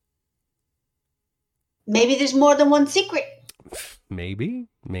 Maybe there's more than one secret. Maybe.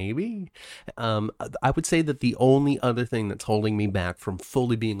 I would say that the only other thing that's holding me back from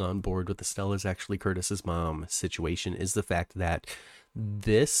fully being on board with the Stella is actually Curtis's mom situation is the fact that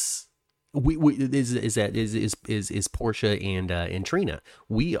this is Portia and Trina.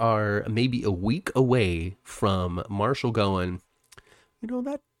 We are maybe a week away from Marshall going,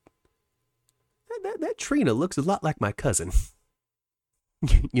 that Trina looks a lot like my cousin.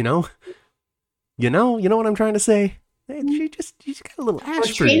 You know what I'm trying to say? She's got a little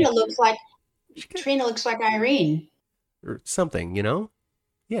Ashford. Trina looks like Irene or something, Yeah.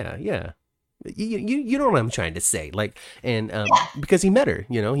 You know what I'm trying to say, because he met her,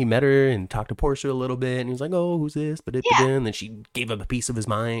 and talked to Portia a little bit, and he was like, "Oh, who's this?" But then she gave him a piece of her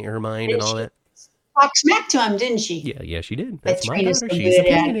mind, and all that. Talked smack to him, didn't she? Yeah, she did. That's my daughter. So she's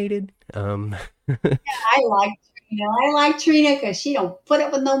opinionated. Yeah, I like Trina because she don't put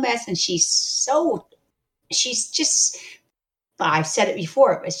up with no mess, and she's just. I've said it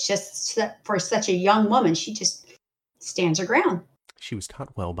before, but it's just for such a young woman, she just stands her ground. She was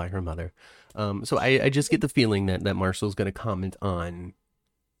taught well by her mother. So I just get the feeling that Marshall's going to comment on,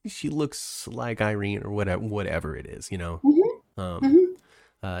 she looks like Irene or whatever it is,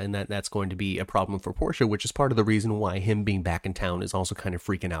 and that's going to be a problem for Portia, which is part of the reason why him being back in town is also kind of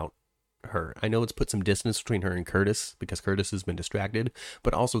freaking out her. I know it's put some distance between her and Curtis because Curtis has been distracted,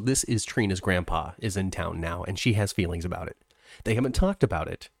 but also this is Trina's grandpa is in town now, and she has feelings about it. They haven't talked about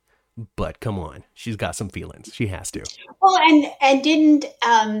it, but come on, she's got some feelings. She has to. Well, and didn't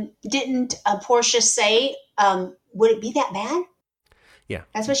Portia say, would it be that bad? Yeah,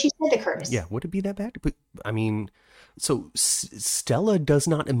 that's what she said to Curtis. Yeah, would it be that bad? But I mean, so Stella does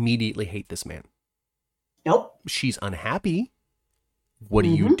not immediately hate this man. Nope. She's unhappy. What are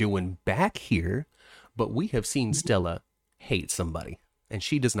you doing back here? But we have seen Stella hate somebody, and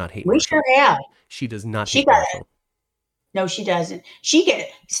she does not hate Marshall. We sure have. She does not hate Marshall. No, she doesn't.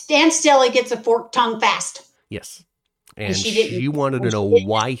 Stella gets a forked tongue fast. Yes. And she wanted to know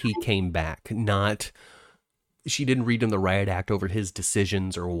why he came back, she didn't read him the riot act over his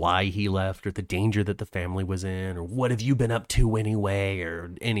decisions or why he left or the danger that the family was in or what have you been up to anyway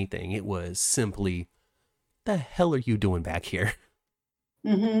or anything. It was simply, the hell are you doing back here?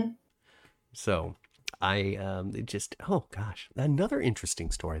 So oh gosh, another interesting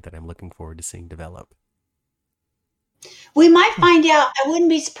story that I'm looking forward to seeing develop. We might find out. I wouldn't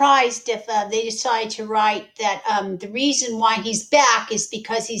be surprised if they decide to write that the reason why he's back is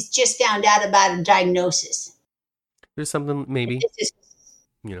because he's just found out about a diagnosis. There's something And maybe, this is,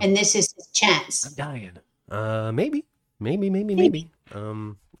 you know. and this is his I'm chance. dying. Maybe.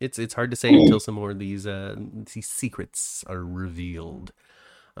 It's hard to say until some more of these secrets are revealed.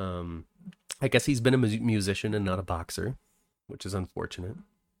 I guess he's been a musician and not a boxer, which is unfortunate.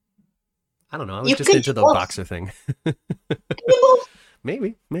 I don't know. I was You just could into the both. boxer thing. You both.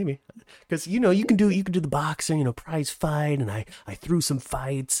 Maybe, because you can do the boxing, prize fight, and I threw some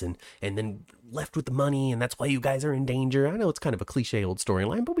fights and then left with the money, and that's why you guys are in danger. I know it's kind of a cliche old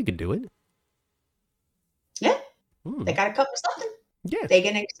storyline, but we could do it. Yeah, Hmm. they got to come with something. Yeah, They're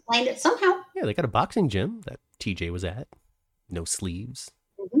gonna explain it somehow. yeah, they got a boxing gym that TJ was at. No sleeves,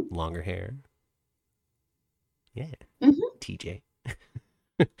 Mhm. longer hair. Yeah, Mhm. TJ.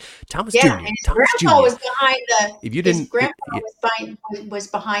 Thomas Yeah, Jr. and his Thomas grandpa Jr. was behind the. If you His didn't, grandpa was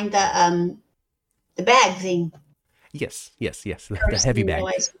behind the bag thing. yes, the Curtis heavy didn't bag.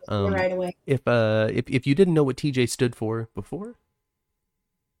 realize it was right away. If you didn't know what TJ stood for before,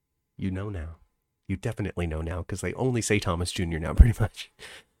 you know now. You definitely know now because they only say Thomas Jr. now, pretty much.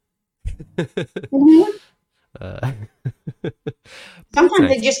 Mhm. uh, Sometimes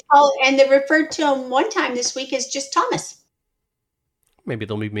nice. they just call it, and they referred to him one time this week as just Thomas. Maybe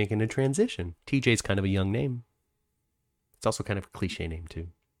they'll be making a transition. TJ's kind of a young name. It's also kind of a cliche name too.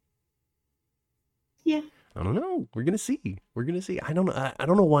 Yeah. I don't know. We're gonna see. I don't know. I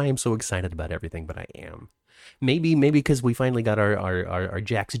don't know why I'm so excited about everything, but I am. Maybe because we finally got our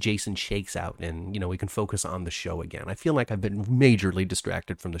Jax Jason shakes out, and we can focus on the show again. I feel like I've been majorly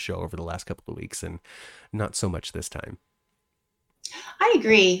distracted from the show over the last couple of weeks, and not so much this time. I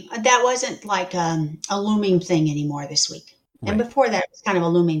agree. That wasn't like a looming thing anymore this week. And Right. before that, it was kind of a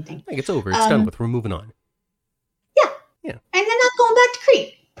looming thing. I think it's over. It's done with. We're moving on. Yeah. Yeah. And they're not going back to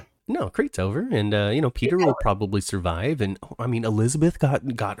Crete. No, Crete's over, and Peter will probably survive. And I mean, Elizabeth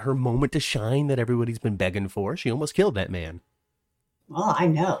got her moment to shine that everybody's been begging for. She almost killed that man. Oh, I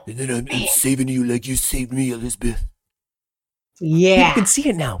know. And then I'm saving you like you saved me, Elizabeth. Yeah. People can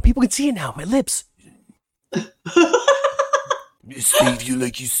see it now. My lips. I saved you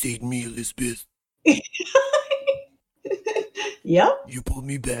like you saved me, Elizabeth. Yep. You pulled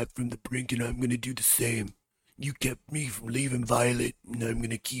me back from the brink, and I'm gonna do the same. You kept me from leaving Violet, and I'm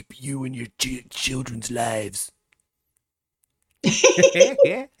gonna keep you and your children's lives.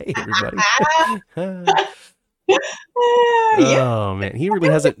 Hey, everybody. Yeah. Oh man, he really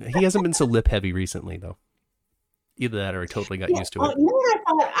hasn't. He hasn't been so lip heavy recently, though. Either that, or I totally got used to it. You know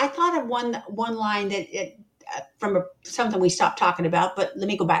what I thought of one line that from something we stopped talking about, but let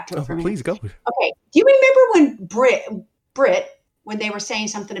me go back to it for a minute. Please go. Okay. Do you remember when Brit, when they were saying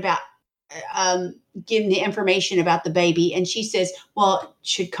something about giving the information about the baby, and she says, "Well, it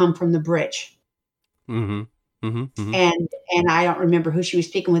should come from the bridge." Mm-hmm. And I don't remember who she was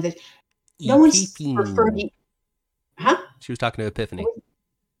speaking with. No one's referred to, huh? She was talking to Epiphany.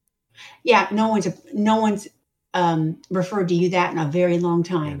 Yeah, no one's referred to you that in a very long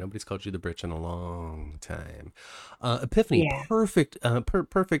time. Yeah, nobody's called you the Britch in a long time. Epiphany, perfect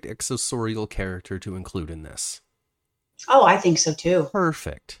accessorial character to include in this. Oh, I think so too.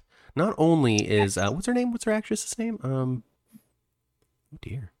 Perfect. Not only is what's her name? What's her actress's name? Oh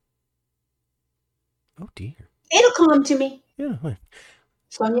dear. It'll come to me. Yeah.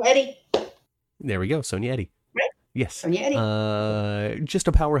 Sonia Eddy. There we go, Sonia Eddy. Right? Yes. Sonia Eddy. Just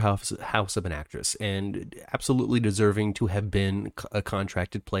a powerhouse of an actress, and absolutely deserving to have been a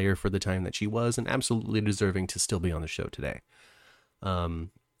contracted player for the time that she was, and absolutely deserving to still be on the show today.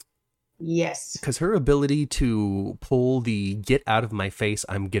 Yes. Because her ability to pull the "get out of my face,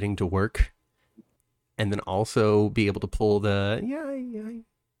 I'm getting to work," and then also be able to pull the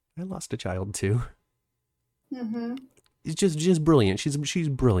I lost a child too. Mm-hmm. It's just brilliant. She's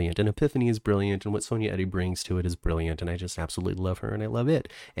brilliant, and Epiphany is brilliant, and what Sonia Eddy brings to it is brilliant, and I just absolutely love her, and I love it.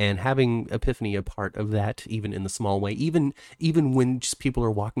 And having Epiphany a part of that, even in the small way, even when just people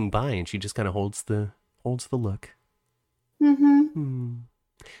are walking by, and she just kind of holds the look. Mm-hmm.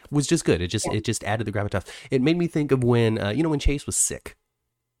 Was just good. It just added the gravitas. It made me think of when when Chase was sick.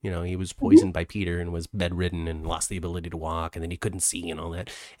 He was poisoned by Peter and was bedridden and lost the ability to walk, and then he couldn't see and all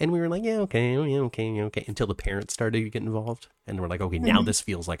that. And we were like, okay, until the parents started to get involved, and we're like, okay, now this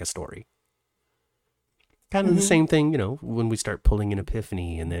feels like a story. Kind of the same thing, when we start pulling in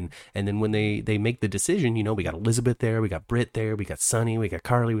Epiphany, and then when they make the decision, we got Elizabeth there, we got Britt there, we got Sunny, we got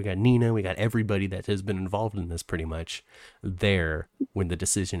Carly, we got Nina, we got everybody that has been involved in this pretty much there when the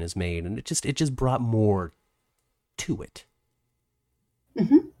decision is made, and it just brought more to it.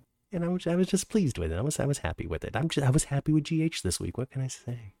 Mm-hmm. And and I was just pleased with it. I was happy with it. I was happy with GH this week. What can I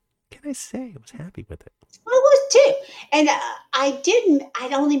say? I was happy with it. I was too. And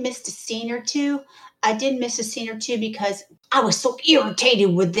I'd only missed a scene or two. I did miss a scene or two because I was so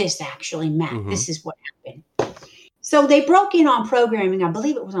irritated with this, actually, Matt. Mhm. This is what happened. So they broke in on programming, I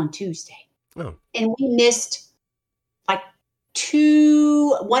believe it was on Tuesday. Oh. And we missed like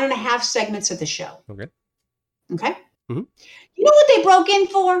 1.5 segments of the show. Okay. Okay? Mhm. You know what they broke in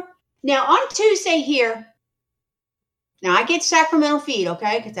for? Now, on Tuesday here, now I get Sacramento feed,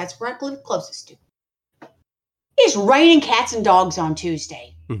 okay? Because that's where I live closest to. It's raining cats and dogs on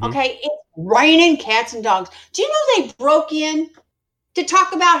Tuesday. Mhm. Okay? It's raining cats and dogs. Do you know they broke in to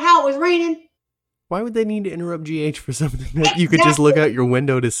talk about how it was raining? Why would they need to interrupt GH for something that you could just look out your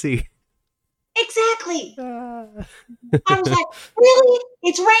window to see? Exactly. I was like, really?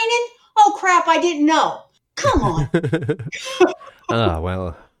 It's raining? Oh, crap, I didn't know. Come on. Oh,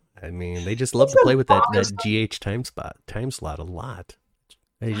 well, I mean, they just love to play with that GH time slot a lot.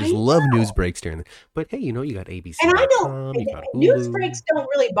 They just love news breaks during the. But hey, you know, you got ABC. And I you don't, got news Hulu. breaks don't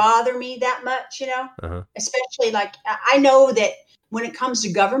really bother me that much, you know? Uh-huh. Especially like, I know that when it comes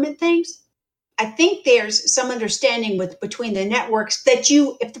to government things, I think there's some understanding between the networks that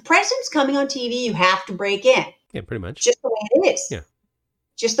if the president's coming on TV, you have to break in. Yeah, pretty much. Just the way it is. Yeah.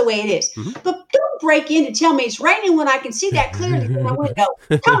 Just the way it is. Mhm. But don't break in to tell me it's raining when I can see that clearly through my window.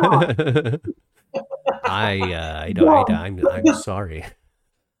 Come on. I'm sorry.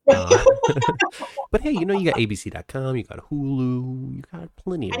 But hey, you know, you got ABC.com, you got Hulu, you got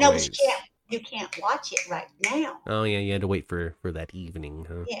plenty of I know, ways. but you can't watch it right now. Oh yeah, you had to wait for that evening,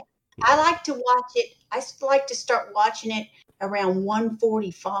 huh? Yeah. I like to watch it. I like to start watching it around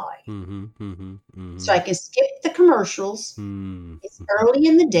 1:45. So I can skip the commercials. It's early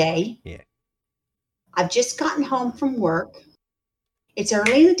in the day. Yeah. I've just gotten home from work. It's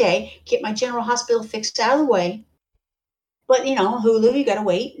early in the day. Get my General Hospital fixed out of the way. But, you know, Hulu, you got to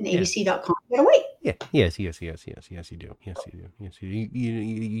wait. And ABC.com, you got to wait. Yeah. Yes, you do.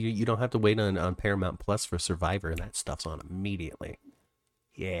 You don't have to wait on Paramount Plus for Survivor. That stuff's on immediately.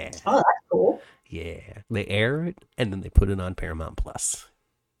 Yeah. Oh, that's cool. Yeah. They air it, and then they put it on Paramount Plus.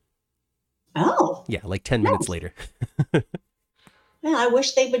 Oh. Yeah, like 10 minutes later. Well, I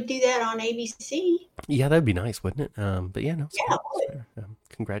wish they would do that on ABC. Yeah, that'd be nice, wouldn't it? But yeah, no. Yeah,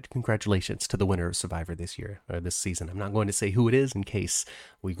 Congratulations to the winner of Survivor this year, or this season. I'm not going to say who it is in case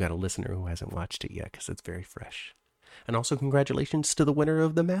we've got a listener who hasn't watched it yet, because it's very fresh. And also congratulations to the winner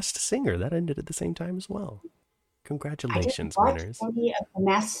of The Masked Singer. That ended at the same time as well. Congratulations, winners. I didn't watch any of The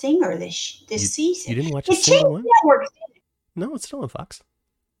Masked Singer this season. You didn't watch a single one? Networks, didn't it? No, it's still on Fox.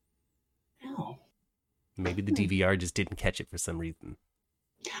 No. Maybe the DVR just didn't catch it for some reason.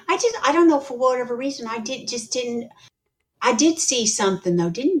 I don't know, for whatever reason. I did see something though.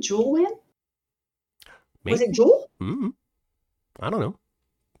 Didn't Jewel win? Maybe. Was it Jewel? I don't know.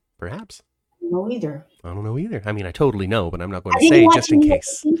 Perhaps. I don't know either. I don't know either. I mean, I totally know, but I'm not going to say just in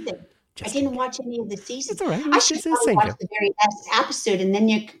case. I didn't watch any of the season. It's all right. I should probably watch the very last episode, and then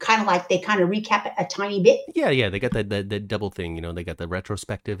you kind of recap it a tiny bit. Yeah. They got that double thing. You know, they got the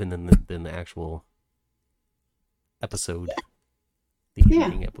retrospective and then the actual episode. The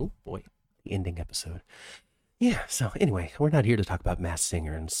ending episode. Yeah, so anyway, we're not here to talk about Masked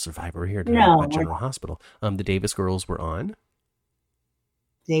Singer and Survivor. We're here to talk about General Hospital. The Davis girls were on.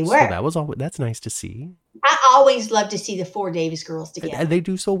 They were. So that was all. That's nice to see. I always love to see the 4 Davis girls together. They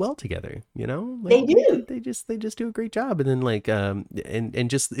do so well together, you know. They do. They just do a great job, and then and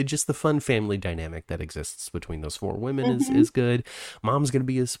just the fun family dynamic that exists between those 4 women is good. Mom's gonna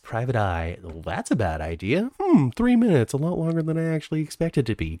be his private eye. Well, that's a bad idea. 3 minutes, a lot longer than I actually expected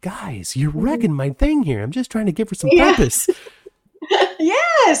to be. Guys, you're wrecking my thing here. I'm just trying to give her some purpose.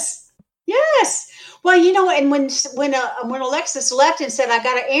 Yes. Well, you know, and when Alexis left and said, I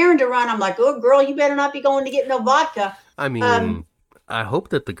got an errand to run, I'm like, oh, girl, you better not be going to get no vodka. I mean, I hope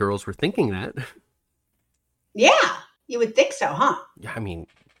that the girls were thinking that. Yeah, you would think so, huh? I mean.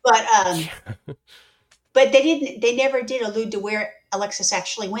 But but they never did allude to where Alexis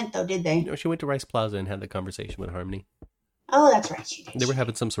actually went, though, did they? No, she went to Rice Plaza and had the conversation with Harmony. Oh, that's right, she did. They were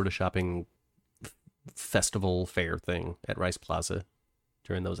having some sort of shopping festival fair thing at Rice Plaza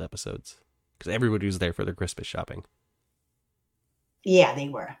during those episodes. Because everybody was there for their Christmas shopping. Yeah, they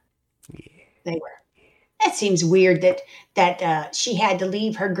were. Yeah. They were. That seems weird that she had to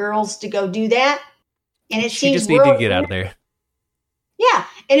leave her girls to go do that. And she just needed to get out of there. Yeah,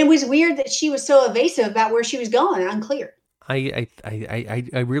 and it was weird that she was so evasive about where she was going. Unclear. I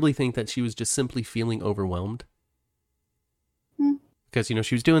really think that she was just simply feeling overwhelmed. Because,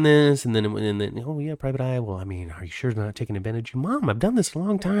 she was doing this, and then, oh, yeah, private eye. Well, I mean, are you sure they're not taking advantage of you? Mom, I've done this a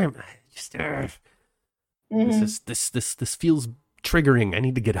long time. This feels triggering. I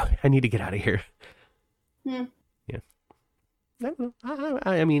need to get out of here. Hmm. Yeah. I don't know.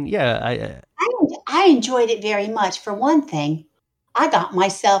 I mean, yeah. I enjoyed it very much. For one thing, I got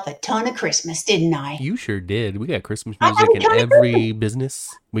myself a ton of Christmas, didn't I? You sure did. We got Christmas I music got a in ton of every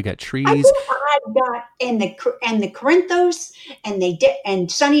business. We got I trees. think I got and the Corinthos and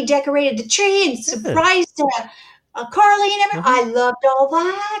Sonny decorated the tree and surprised Carly and everything. I loved all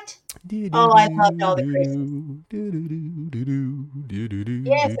that. Oh, I loved all the Christmas.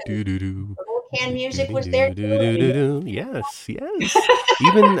 Yes, and the little canned music was there too. Yes.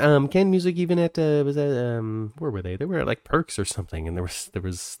 Even canned music. Even at was that where were they? They were at like Perks or something, and there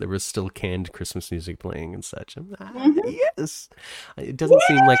was still canned Christmas music playing and such. Yes. It doesn't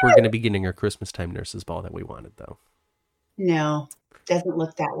seem like we're going to be getting our Christmas time nurses ball that we wanted, though. No, doesn't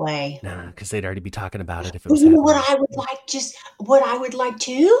look that way. Nah, because they'd already be talking about it if it Well, was. you know what I would like? What I would like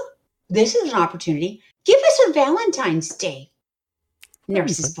to. This is an opportunity. Give us a Valentine's Day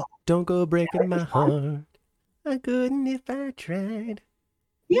nurses ball. Don't go breaking my heart. I couldn't if I tried.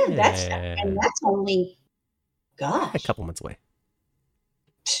 Yeah, that's only, gosh, a couple months away.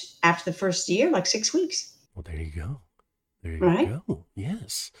 After the first year, like 6 weeks. Well, there you go. There you go.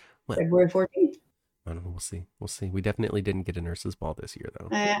 Yes. Well, February 14th. I don't know. We'll see. We definitely didn't get a nurse's ball this year, though.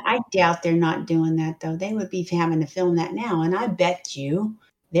 I doubt they're not doing that, though. They would be having to film that now, and I bet you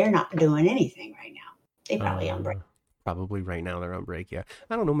they're not doing anything right now. They probably on break. Probably right now they're on break, yeah.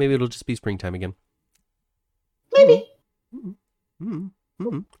 I don't know. Maybe it'll just be springtime again. Maybe.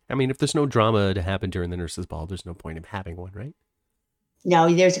 I mean, if there's no drama to happen during the nurse's ball, there's no point in having one, right?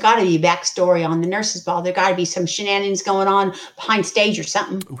 No, there's got to be a backstory on the nurse's ball. There got to be some shenanigans going on behind stage or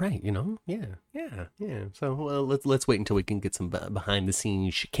something. Right, Yeah. So let's wait until we can get some behind the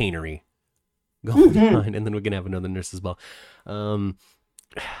scenes chicanery going on, and then we can have another nurse's ball. I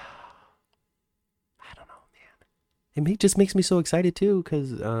don't know, man. It just makes me so excited too,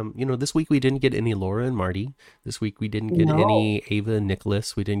 because this week we didn't get any Laura and Marty. This week we didn't get any Ava and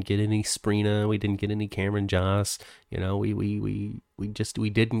Nicholas. We didn't get any Sprina. We didn't get any Cameron Joss. We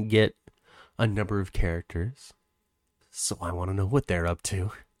didn't get a number of characters. So I want to know what they're up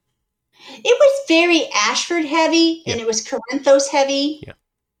to. It was very Ashford heavy, and it was Corinthos heavy.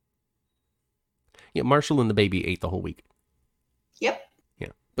 Yeah, Marshall and the baby ate the whole week. Yep. Yeah,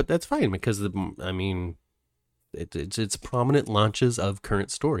 but that's fine because it's prominent launches of current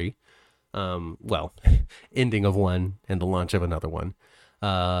story. Ending of one and the launch of another one.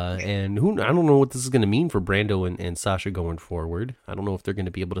 And I don't know what this is going to mean for Brando and Sasha going forward. I don't know if they're going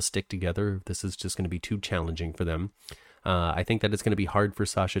to be able to stick together. If this is just going to be too challenging for them. I think that it's going to be hard for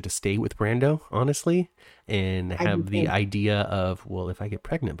Sasha to stay with Brando, honestly, and have the idea of, well, if I get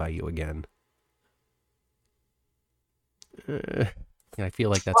pregnant by you again, I feel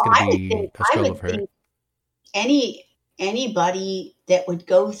like that's going to be a struggle for her. Anybody that would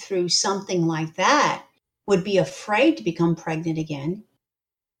go through something like that would be afraid to become pregnant again,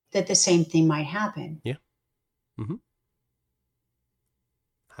 that the same thing might happen. Yeah.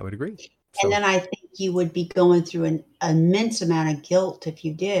 I would agree. And then I think you would be going through an immense amount of guilt if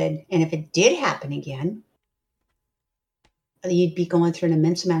you did. And if it did happen again, you'd be going through an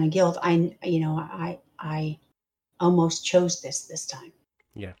immense amount of guilt. I almost chose this time.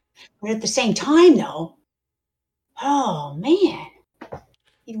 Yeah. But at the same time, though, oh man,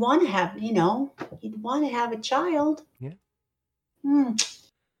 you'd want to have a child. Yeah.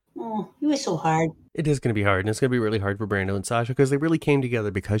 Oh, it was so hard. It is going to be hard, and it's going to be really hard for Brando and Sasha because they really came together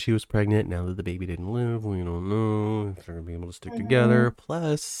because she was pregnant. Now that the baby didn't live, we don't know if they're going to be able to stick together.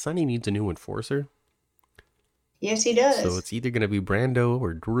 Plus, Sonny needs a new enforcer. Yes, he does. So it's either going to be Brando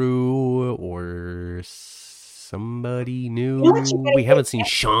or Drew or somebody new. We haven't seen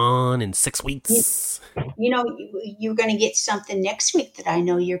Sean in 6 weeks. You're going to get something next week that I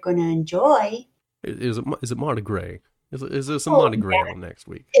know you're going to enjoy. Is it Mardi Gras? Is there some Mardi Gras on next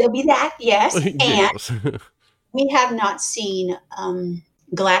week? It'll be that, yes. Yes. And we have not seen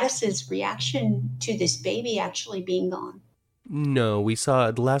Gladys's reaction to this baby actually being gone. No,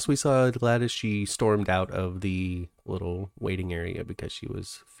 the last we saw Gladys, she stormed out of the little waiting area because she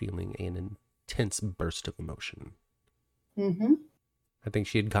was feeling an intense burst of emotion. I think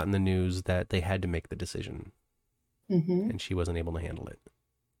she had gotten the news that they had to make the decision. And she wasn't able to handle it.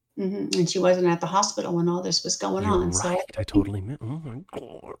 And she wasn't at the hospital when all this was going on. Right. So I totally meant. Oh my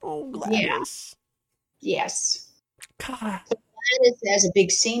God! Oh, Gladys. Yeah. Yes. God. So Gladys has a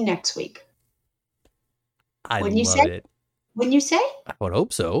big scene next week. I love it. Wouldn't you say? I would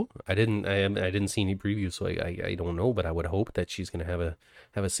hope so. I didn't see any previews, so I don't know, but I would hope that she's gonna have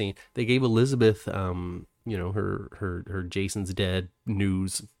a scene. They gave Elizabeth, her Jason's dead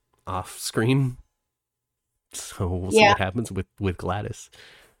news off screen, so we'll see Yeah. what happens with Gladys.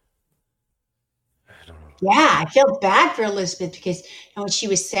 I don't know. Yeah, I feel bad for Elizabeth because when she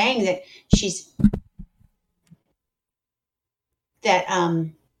was saying that she's that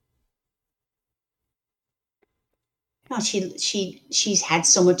she's had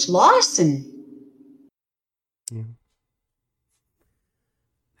so much loss and Yeah.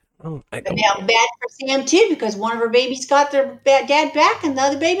 Oh, I but don't. now bad for Sam too because one of her babies got their dad back and the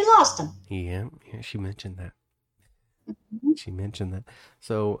other baby lost him. Yeah, she mentioned that. Mhm. She mentioned that.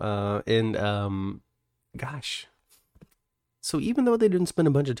 So, gosh. So even though they didn't spend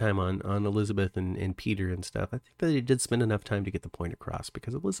a bunch of time on Elizabeth and Peter and stuff, I think that they did spend enough time to get the point across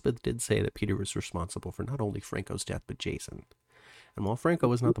because Elizabeth did say that Peter was responsible for not only Franco's death, but Jason. And while Franco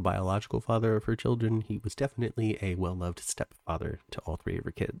was not the biological father of her children, he was definitely a well-loved stepfather to all three of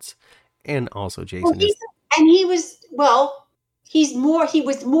her kids. And also Well, Jason is... he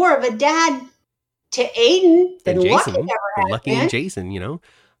was more of a dad to Aiden than And Lucky Jason, ever for has Lucky been. and Jason,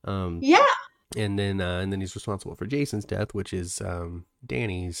 Yeah. And then he's responsible for Jason's death, which is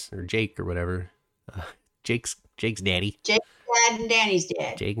Danny's or Jake or whatever. Jake's daddy. Jake's dad and Danny's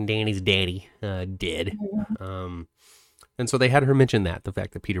dad. Jake and Danny's daddy dead. Mhm. And so they had her mention that the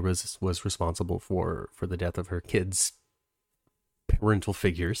fact that Peter was responsible for the death of her kids' parental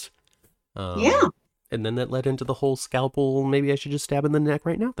figures. Yeah. And then that led into the whole scalpel. Maybe I should just stab in the neck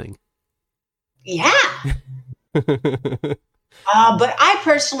right now thing. Yeah. But I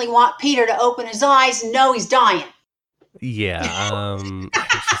personally want Peter to open his eyes and know he's dying. Yeah,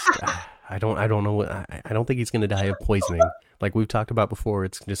 I don't know. I don't think he's gonna die of poisoning. Like we've talked about before,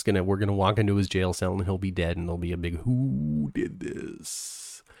 we're gonna walk into his jail cell and he'll be dead, and there'll be a big "Who did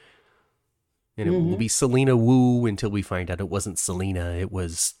this?" And it will be Selena Wu until we find out it wasn't Selena, it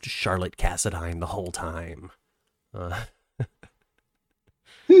was Charlotte Cassadine the whole time.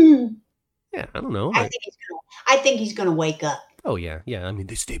 Yeah, I don't know. I think he's gonna wake up. Oh yeah. I mean,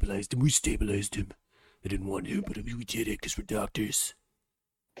 They stabilized him. We stabilized him. They didn't want to, but we did it because we're doctors.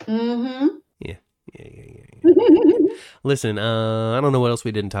 Mm-hmm. yeah. Listen, I don't know what else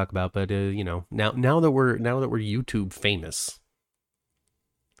we didn't talk about, but now that we're YouTube famous,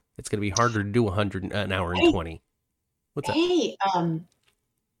 it's gonna be harder to do an hour and 20. What's up? Hey,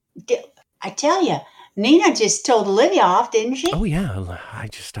 I tell you, Nina just told Olivia off, didn't she? Oh yeah, I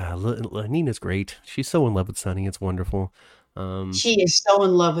just Nina's great. She's so in love with Sonny. It's wonderful. She is so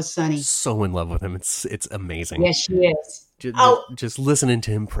in love with Sonny. So in love with him. It's amazing. Yes, she is. Just listening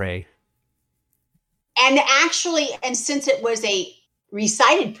to him pray. And actually, and since it was a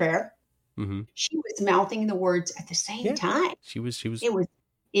recited prayer, Mm-hmm. she was mouthing the words at the same time. She was. It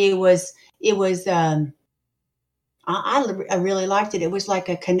was. I really liked it. It was like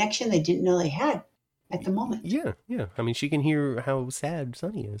a connection they didn't know they had at the moment. Yeah. I mean, she can hear how sad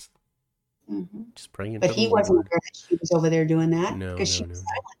Sonny is. Mm-hmm. Just praying. But he wasn't aware that she was over there doing that. No. She was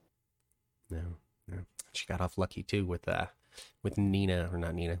silent. No. She got off lucky too with Nina, or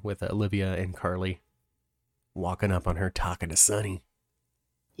not Nina, with Olivia and Carly walking up on her talking to Sonny.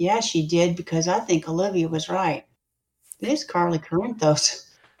 Yeah, she did, because I think Olivia was right. There's Carly Corinthos.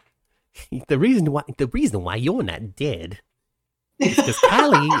 The reason why you're not dead is because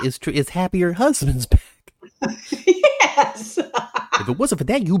Carly is happy her husband's back. Yes. If it wasn't for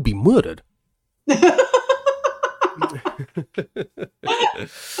that, you'd be murdered. It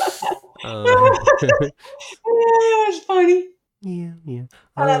was funny. Yeah.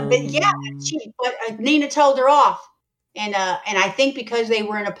 But Nina told her off, and I think because they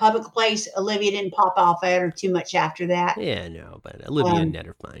were in a public place, Olivia didn't pop off at her too much after that. Yeah, no, but Olivia and Ned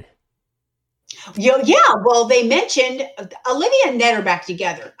are fine. Yeah. Well, they mentioned Olivia and Ned are back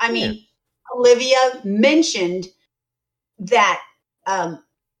together. I mean, Olivia mentioned that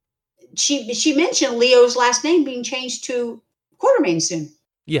she mentioned Leo's last name being changed to Quartermain soon.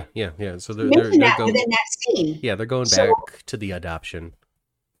 Yeah. So they're Mentioned that going within that scene. Yeah, they're going back to the adoption.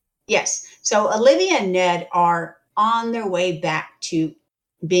 Yes. So Olivia and Ned are on their way back to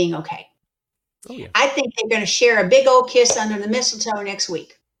being okay. Oh yeah. I think they're going to share a big old kiss under the mistletoe next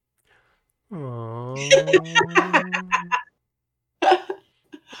week. Aww.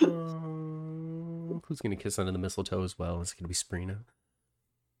 Who's going to kiss under the mistletoe as well? Is it going to be Sabrina?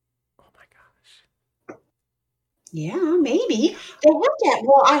 Oh my gosh. Yeah, maybe. They have to.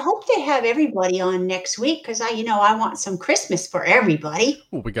 Well, I hope they have everybody on next week, because I want some Christmas for everybody.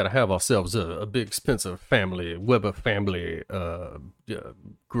 Well, we got to have ourselves a big Spencer family, Weber family,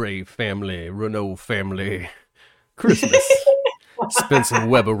 Gray family, Renault family, Christmas. Spencer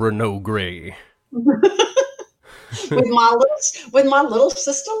Weber Renault Gray. with my little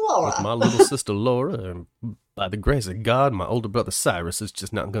sister Laura. With my little sister Laura, and by the grace of God, my older brother Cyrus is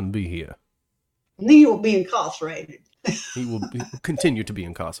just not going to be here. He will be incarcerated. He will continue to be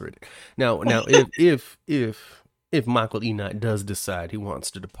incarcerated. Now, if Michael E. Knight does decide he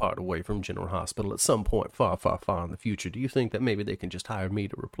wants to depart away from General Hospital at some point far, far, far in the future, do you think that maybe they can just hire me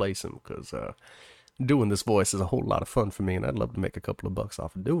to replace him? Because doing this voice is a whole lot of fun for me, and I'd love to make a couple of bucks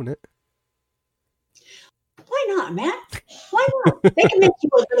off of doing it. Why not, Matt? Why not? They can make you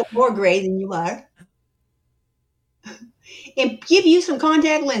a little more gray than you are. And give you some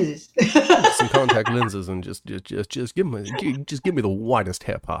contact lenses. Some contact lenses, and just give me the widest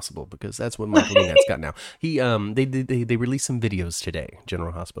hair possible, because that's what Michael E. Knight's got now. They released some videos today.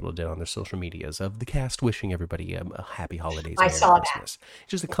 General Hospital did on their social medias of the cast wishing everybody a happy holidays. I saw Christmas. That.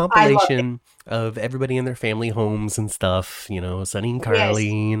 Just a compilation of everybody in their family homes and stuff. You know, Sonny and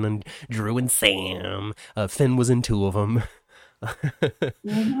Carleen, and Drew and Sam. Finn was in 2 of them.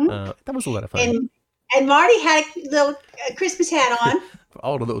 That was a lot of fun. And Marty had a little Christmas hat on. For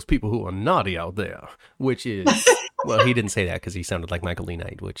all of those people who are naughty out there, which is, well, he didn't say that because he sounded like Michael E.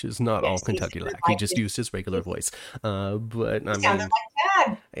 Knight, which is not all Kentucky like. He just used his regular voice. But I sounded like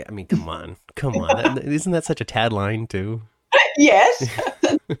Tad. I mean, come on. Isn't that such a Tad line too? Yes.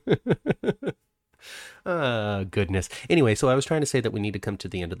 Goodness. Anyway, so I was trying to say that we need to come to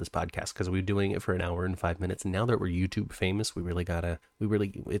the end of this podcast because we're doing it for an hour and 5 minutes. And now that we're YouTube famous,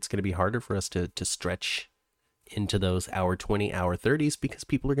 it's going to be harder for us to stretch into those hour 20, hour 30s because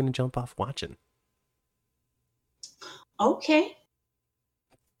people are going to jump off watching. Okay.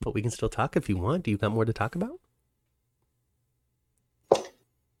 But we can still talk if you want. Do you got more to talk about?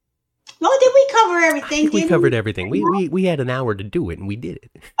 Well, did we cover everything? We covered everything. We had an hour to do it, and we did it.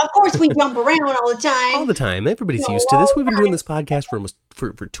 Of course, we jump around all the time. All the time. Everybody's used to this. We've been doing this podcast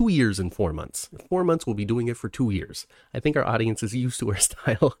for 2 years and 4 months. 4 months, we'll be doing it for 2 years. I think our audience is used to our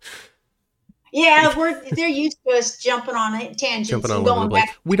style. Yeah, they're used to us jumping on tangents and going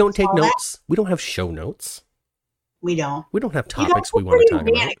back. We don't take notes. We don't have show notes. We don't. We don't have topics we want to talk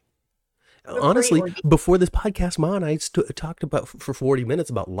about. Honestly, before this podcast, Ma and I talked about for 40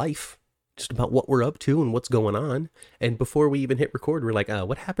 minutes about life. Just about what we're up to and what's going on. And before we even hit record, we're like,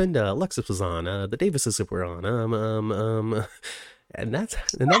 what happened? Alexis was on, the Davises were on, and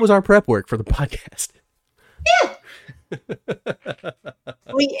that was our prep work for the podcast. Yeah. In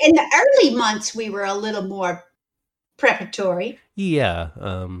the early months, we were a little more preparatory. Yeah.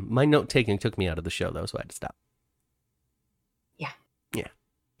 My note taking took me out of the show though, so I had to stop. Yeah.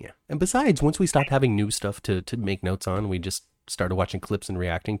 And besides, once we stopped having new stuff to make notes on, we just started watching clips and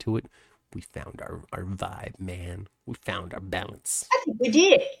reacting to it. We found our vibe, man. We found our balance. I think we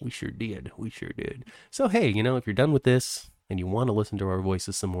did. We sure did. So, hey, if you're done with this and you want to listen to our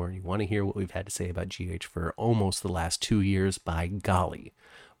voices some more, you want to hear what we've had to say about GH for almost the last 2 years, by golly,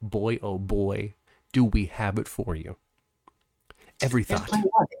 boy, oh boy, do we have it for you. Every thought,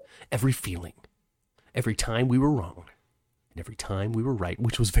 every feeling, every time we were wrong, and every time we were right,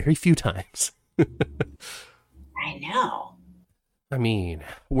 which was very few times. I know. I mean,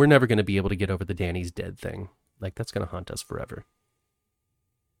 we're never going to be able to get over the Danny's dead thing. Like, that's going to haunt us forever.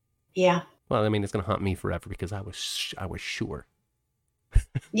 Yeah. Well, I mean, it's going to haunt me forever because I was sure.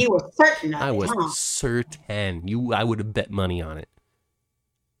 You were certain of it, I was certain. I would have bet money on it.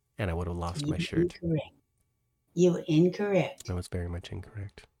 And I would have lost my shirt. Incorrect. You were incorrect. I was very much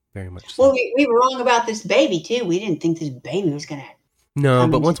incorrect. Very much Well, so. we were wrong about this baby, too. We didn't think this baby was going to... No,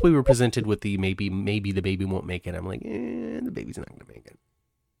 but once we were presented with the maybe the baby won't make it, I'm like, the baby's not going to make it.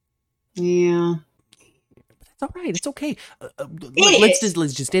 Yeah. But that's all right. It's okay. Let's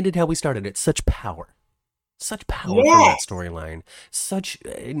just end it how we started it. Such power from that storyline.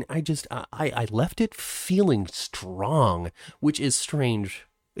 And I left it feeling strong, which is strange.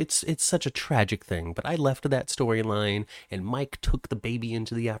 It's such a tragic thing, but I left that storyline, and Mike took the baby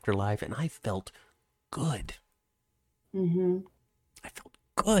into the afterlife, and I felt good. Mm-hmm. I felt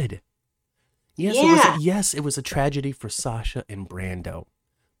good. Yes, it was a tragedy for Sasha and Brando,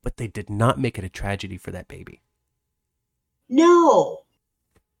 but they did not make it a tragedy for that baby. No.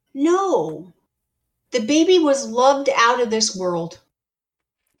 The baby was loved out of this world.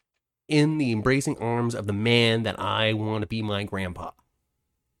 In the embracing arms of the man that I want to be my grandpa.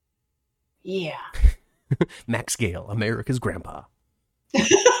 Yeah. Max Gale, America's grandpa.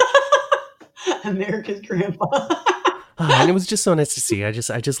 America's grandpa. And it was just so nice to see. I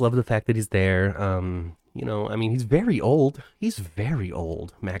just love the fact that he's there. I mean, he's very old.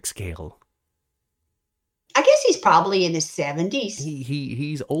 Max Gale. I guess he's probably in his 70s.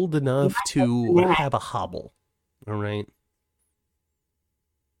 He's old enough to have a hobble. All right.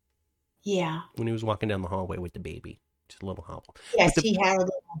 Yeah. When he was walking down the hallway with the baby. Just a little hobble. Yes, But the, he had a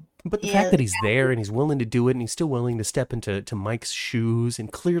little. but the Yeah. fact that he's there and he's willing to do it and he's still willing to step into Mike's shoes,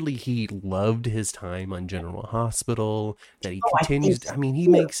 and clearly he loved his time on General Hospital, that he Oh, I continues. think I mean, he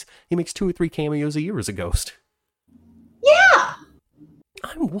so. makes 2 or 3 cameos a year as a ghost. Yeah.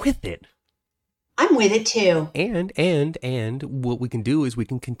 I'm with it. I'm with it too. And what we can do is we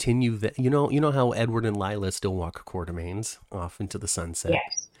can continue that. You know how Edward and Lila still walk Quartermains off into the sunset.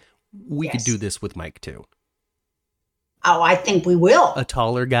 Yes. We could Yes. do this with Mike too. Oh, I think we will. A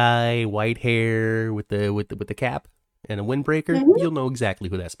taller guy, white hair, with the cap and a windbreaker. Mhm. You'll know exactly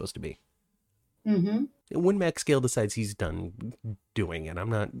who that's supposed to be. Mm-hmm. When Max Scale decides he's done doing it, I'm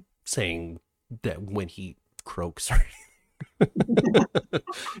not saying that when he croaks or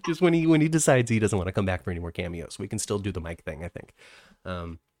just when he decides he doesn't want to come back for any more cameos, we can still do the Mike thing, I think.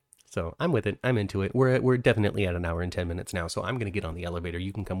 So I'm with it. I'm into it. We're definitely at 1 hour and 10 minutes now, so I'm going to get on the elevator.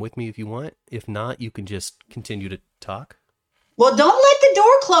 You can come with me if you want. If not, you can just continue to talk. Well, don't let the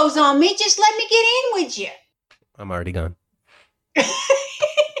door close on me. Just let me get in with you. I'm already gone.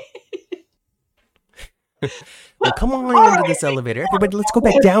 Well, come on into this elevator. Everybody, let's go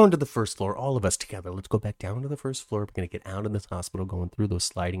back down to the first floor. All of us together. Let's go back down to the first floor. We're going to get out of this hospital going through those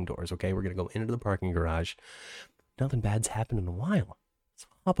sliding doors, okay? We're going to go into the parking garage. Nothing bad's happened in a while. So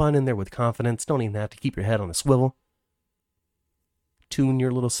hop on in there with confidence. Don't even have to keep your head on a swivel. Tune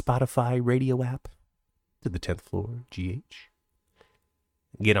your little Spotify radio app to the 10th floor, GH.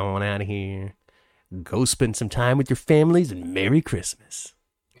 Get on out of here. Go spend some time with your families, and Merry Christmas.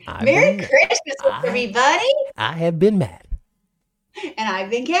 Merry Christmas, everybody. I have been Matt. And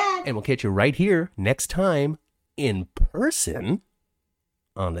I've been Kat. And we'll catch you right here next time in person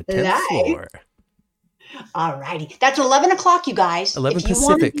on the 10th Live. floor. All righty. That's 11 o'clock, you guys. 11 If you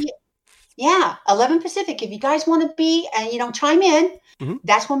wanna Pacific. Yeah, 11 Pacific. If you guys want to be and chime in, Mhm.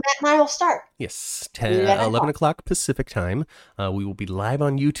 that's when Matt and I will start. Yes, 11 o'clock Pacific time. We will be live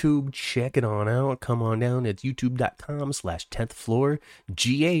on YouTube. Check it on out. Come on down. It's youtube.com/10th floor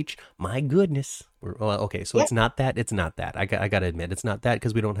GH. My goodness. Okay, so Yep. it's not that. It's not that. I got to admit, it's not that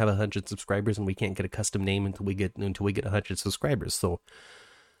because we don't have 100 subscribers and we can't get a custom name until we get 100 subscribers. So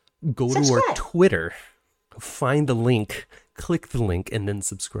go to our Subscribe. Twitter, find the link, click the link, and then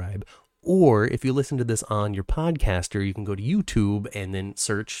subscribe. Or if you listen to this on your podcaster, you can go to YouTube and then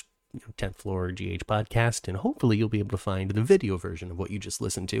search 10th Floor GH Podcast, and hopefully you'll be able to find the video version of what you just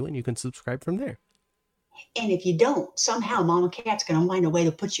listened to, and you can subscribe from there. And if you don't, somehow Mama Cat's going to find a way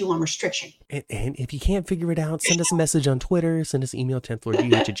to put you on restriction. And if you can't figure it out, send us a message on Twitter, send us an email,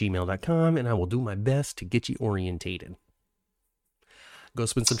 10thfloorgh@gmail.com, and I will do my best to get you orientated. Go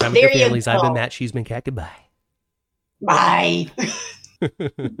spend some time with There your you families. I've been go. Matt. She's been Kat. Goodbye. Bye.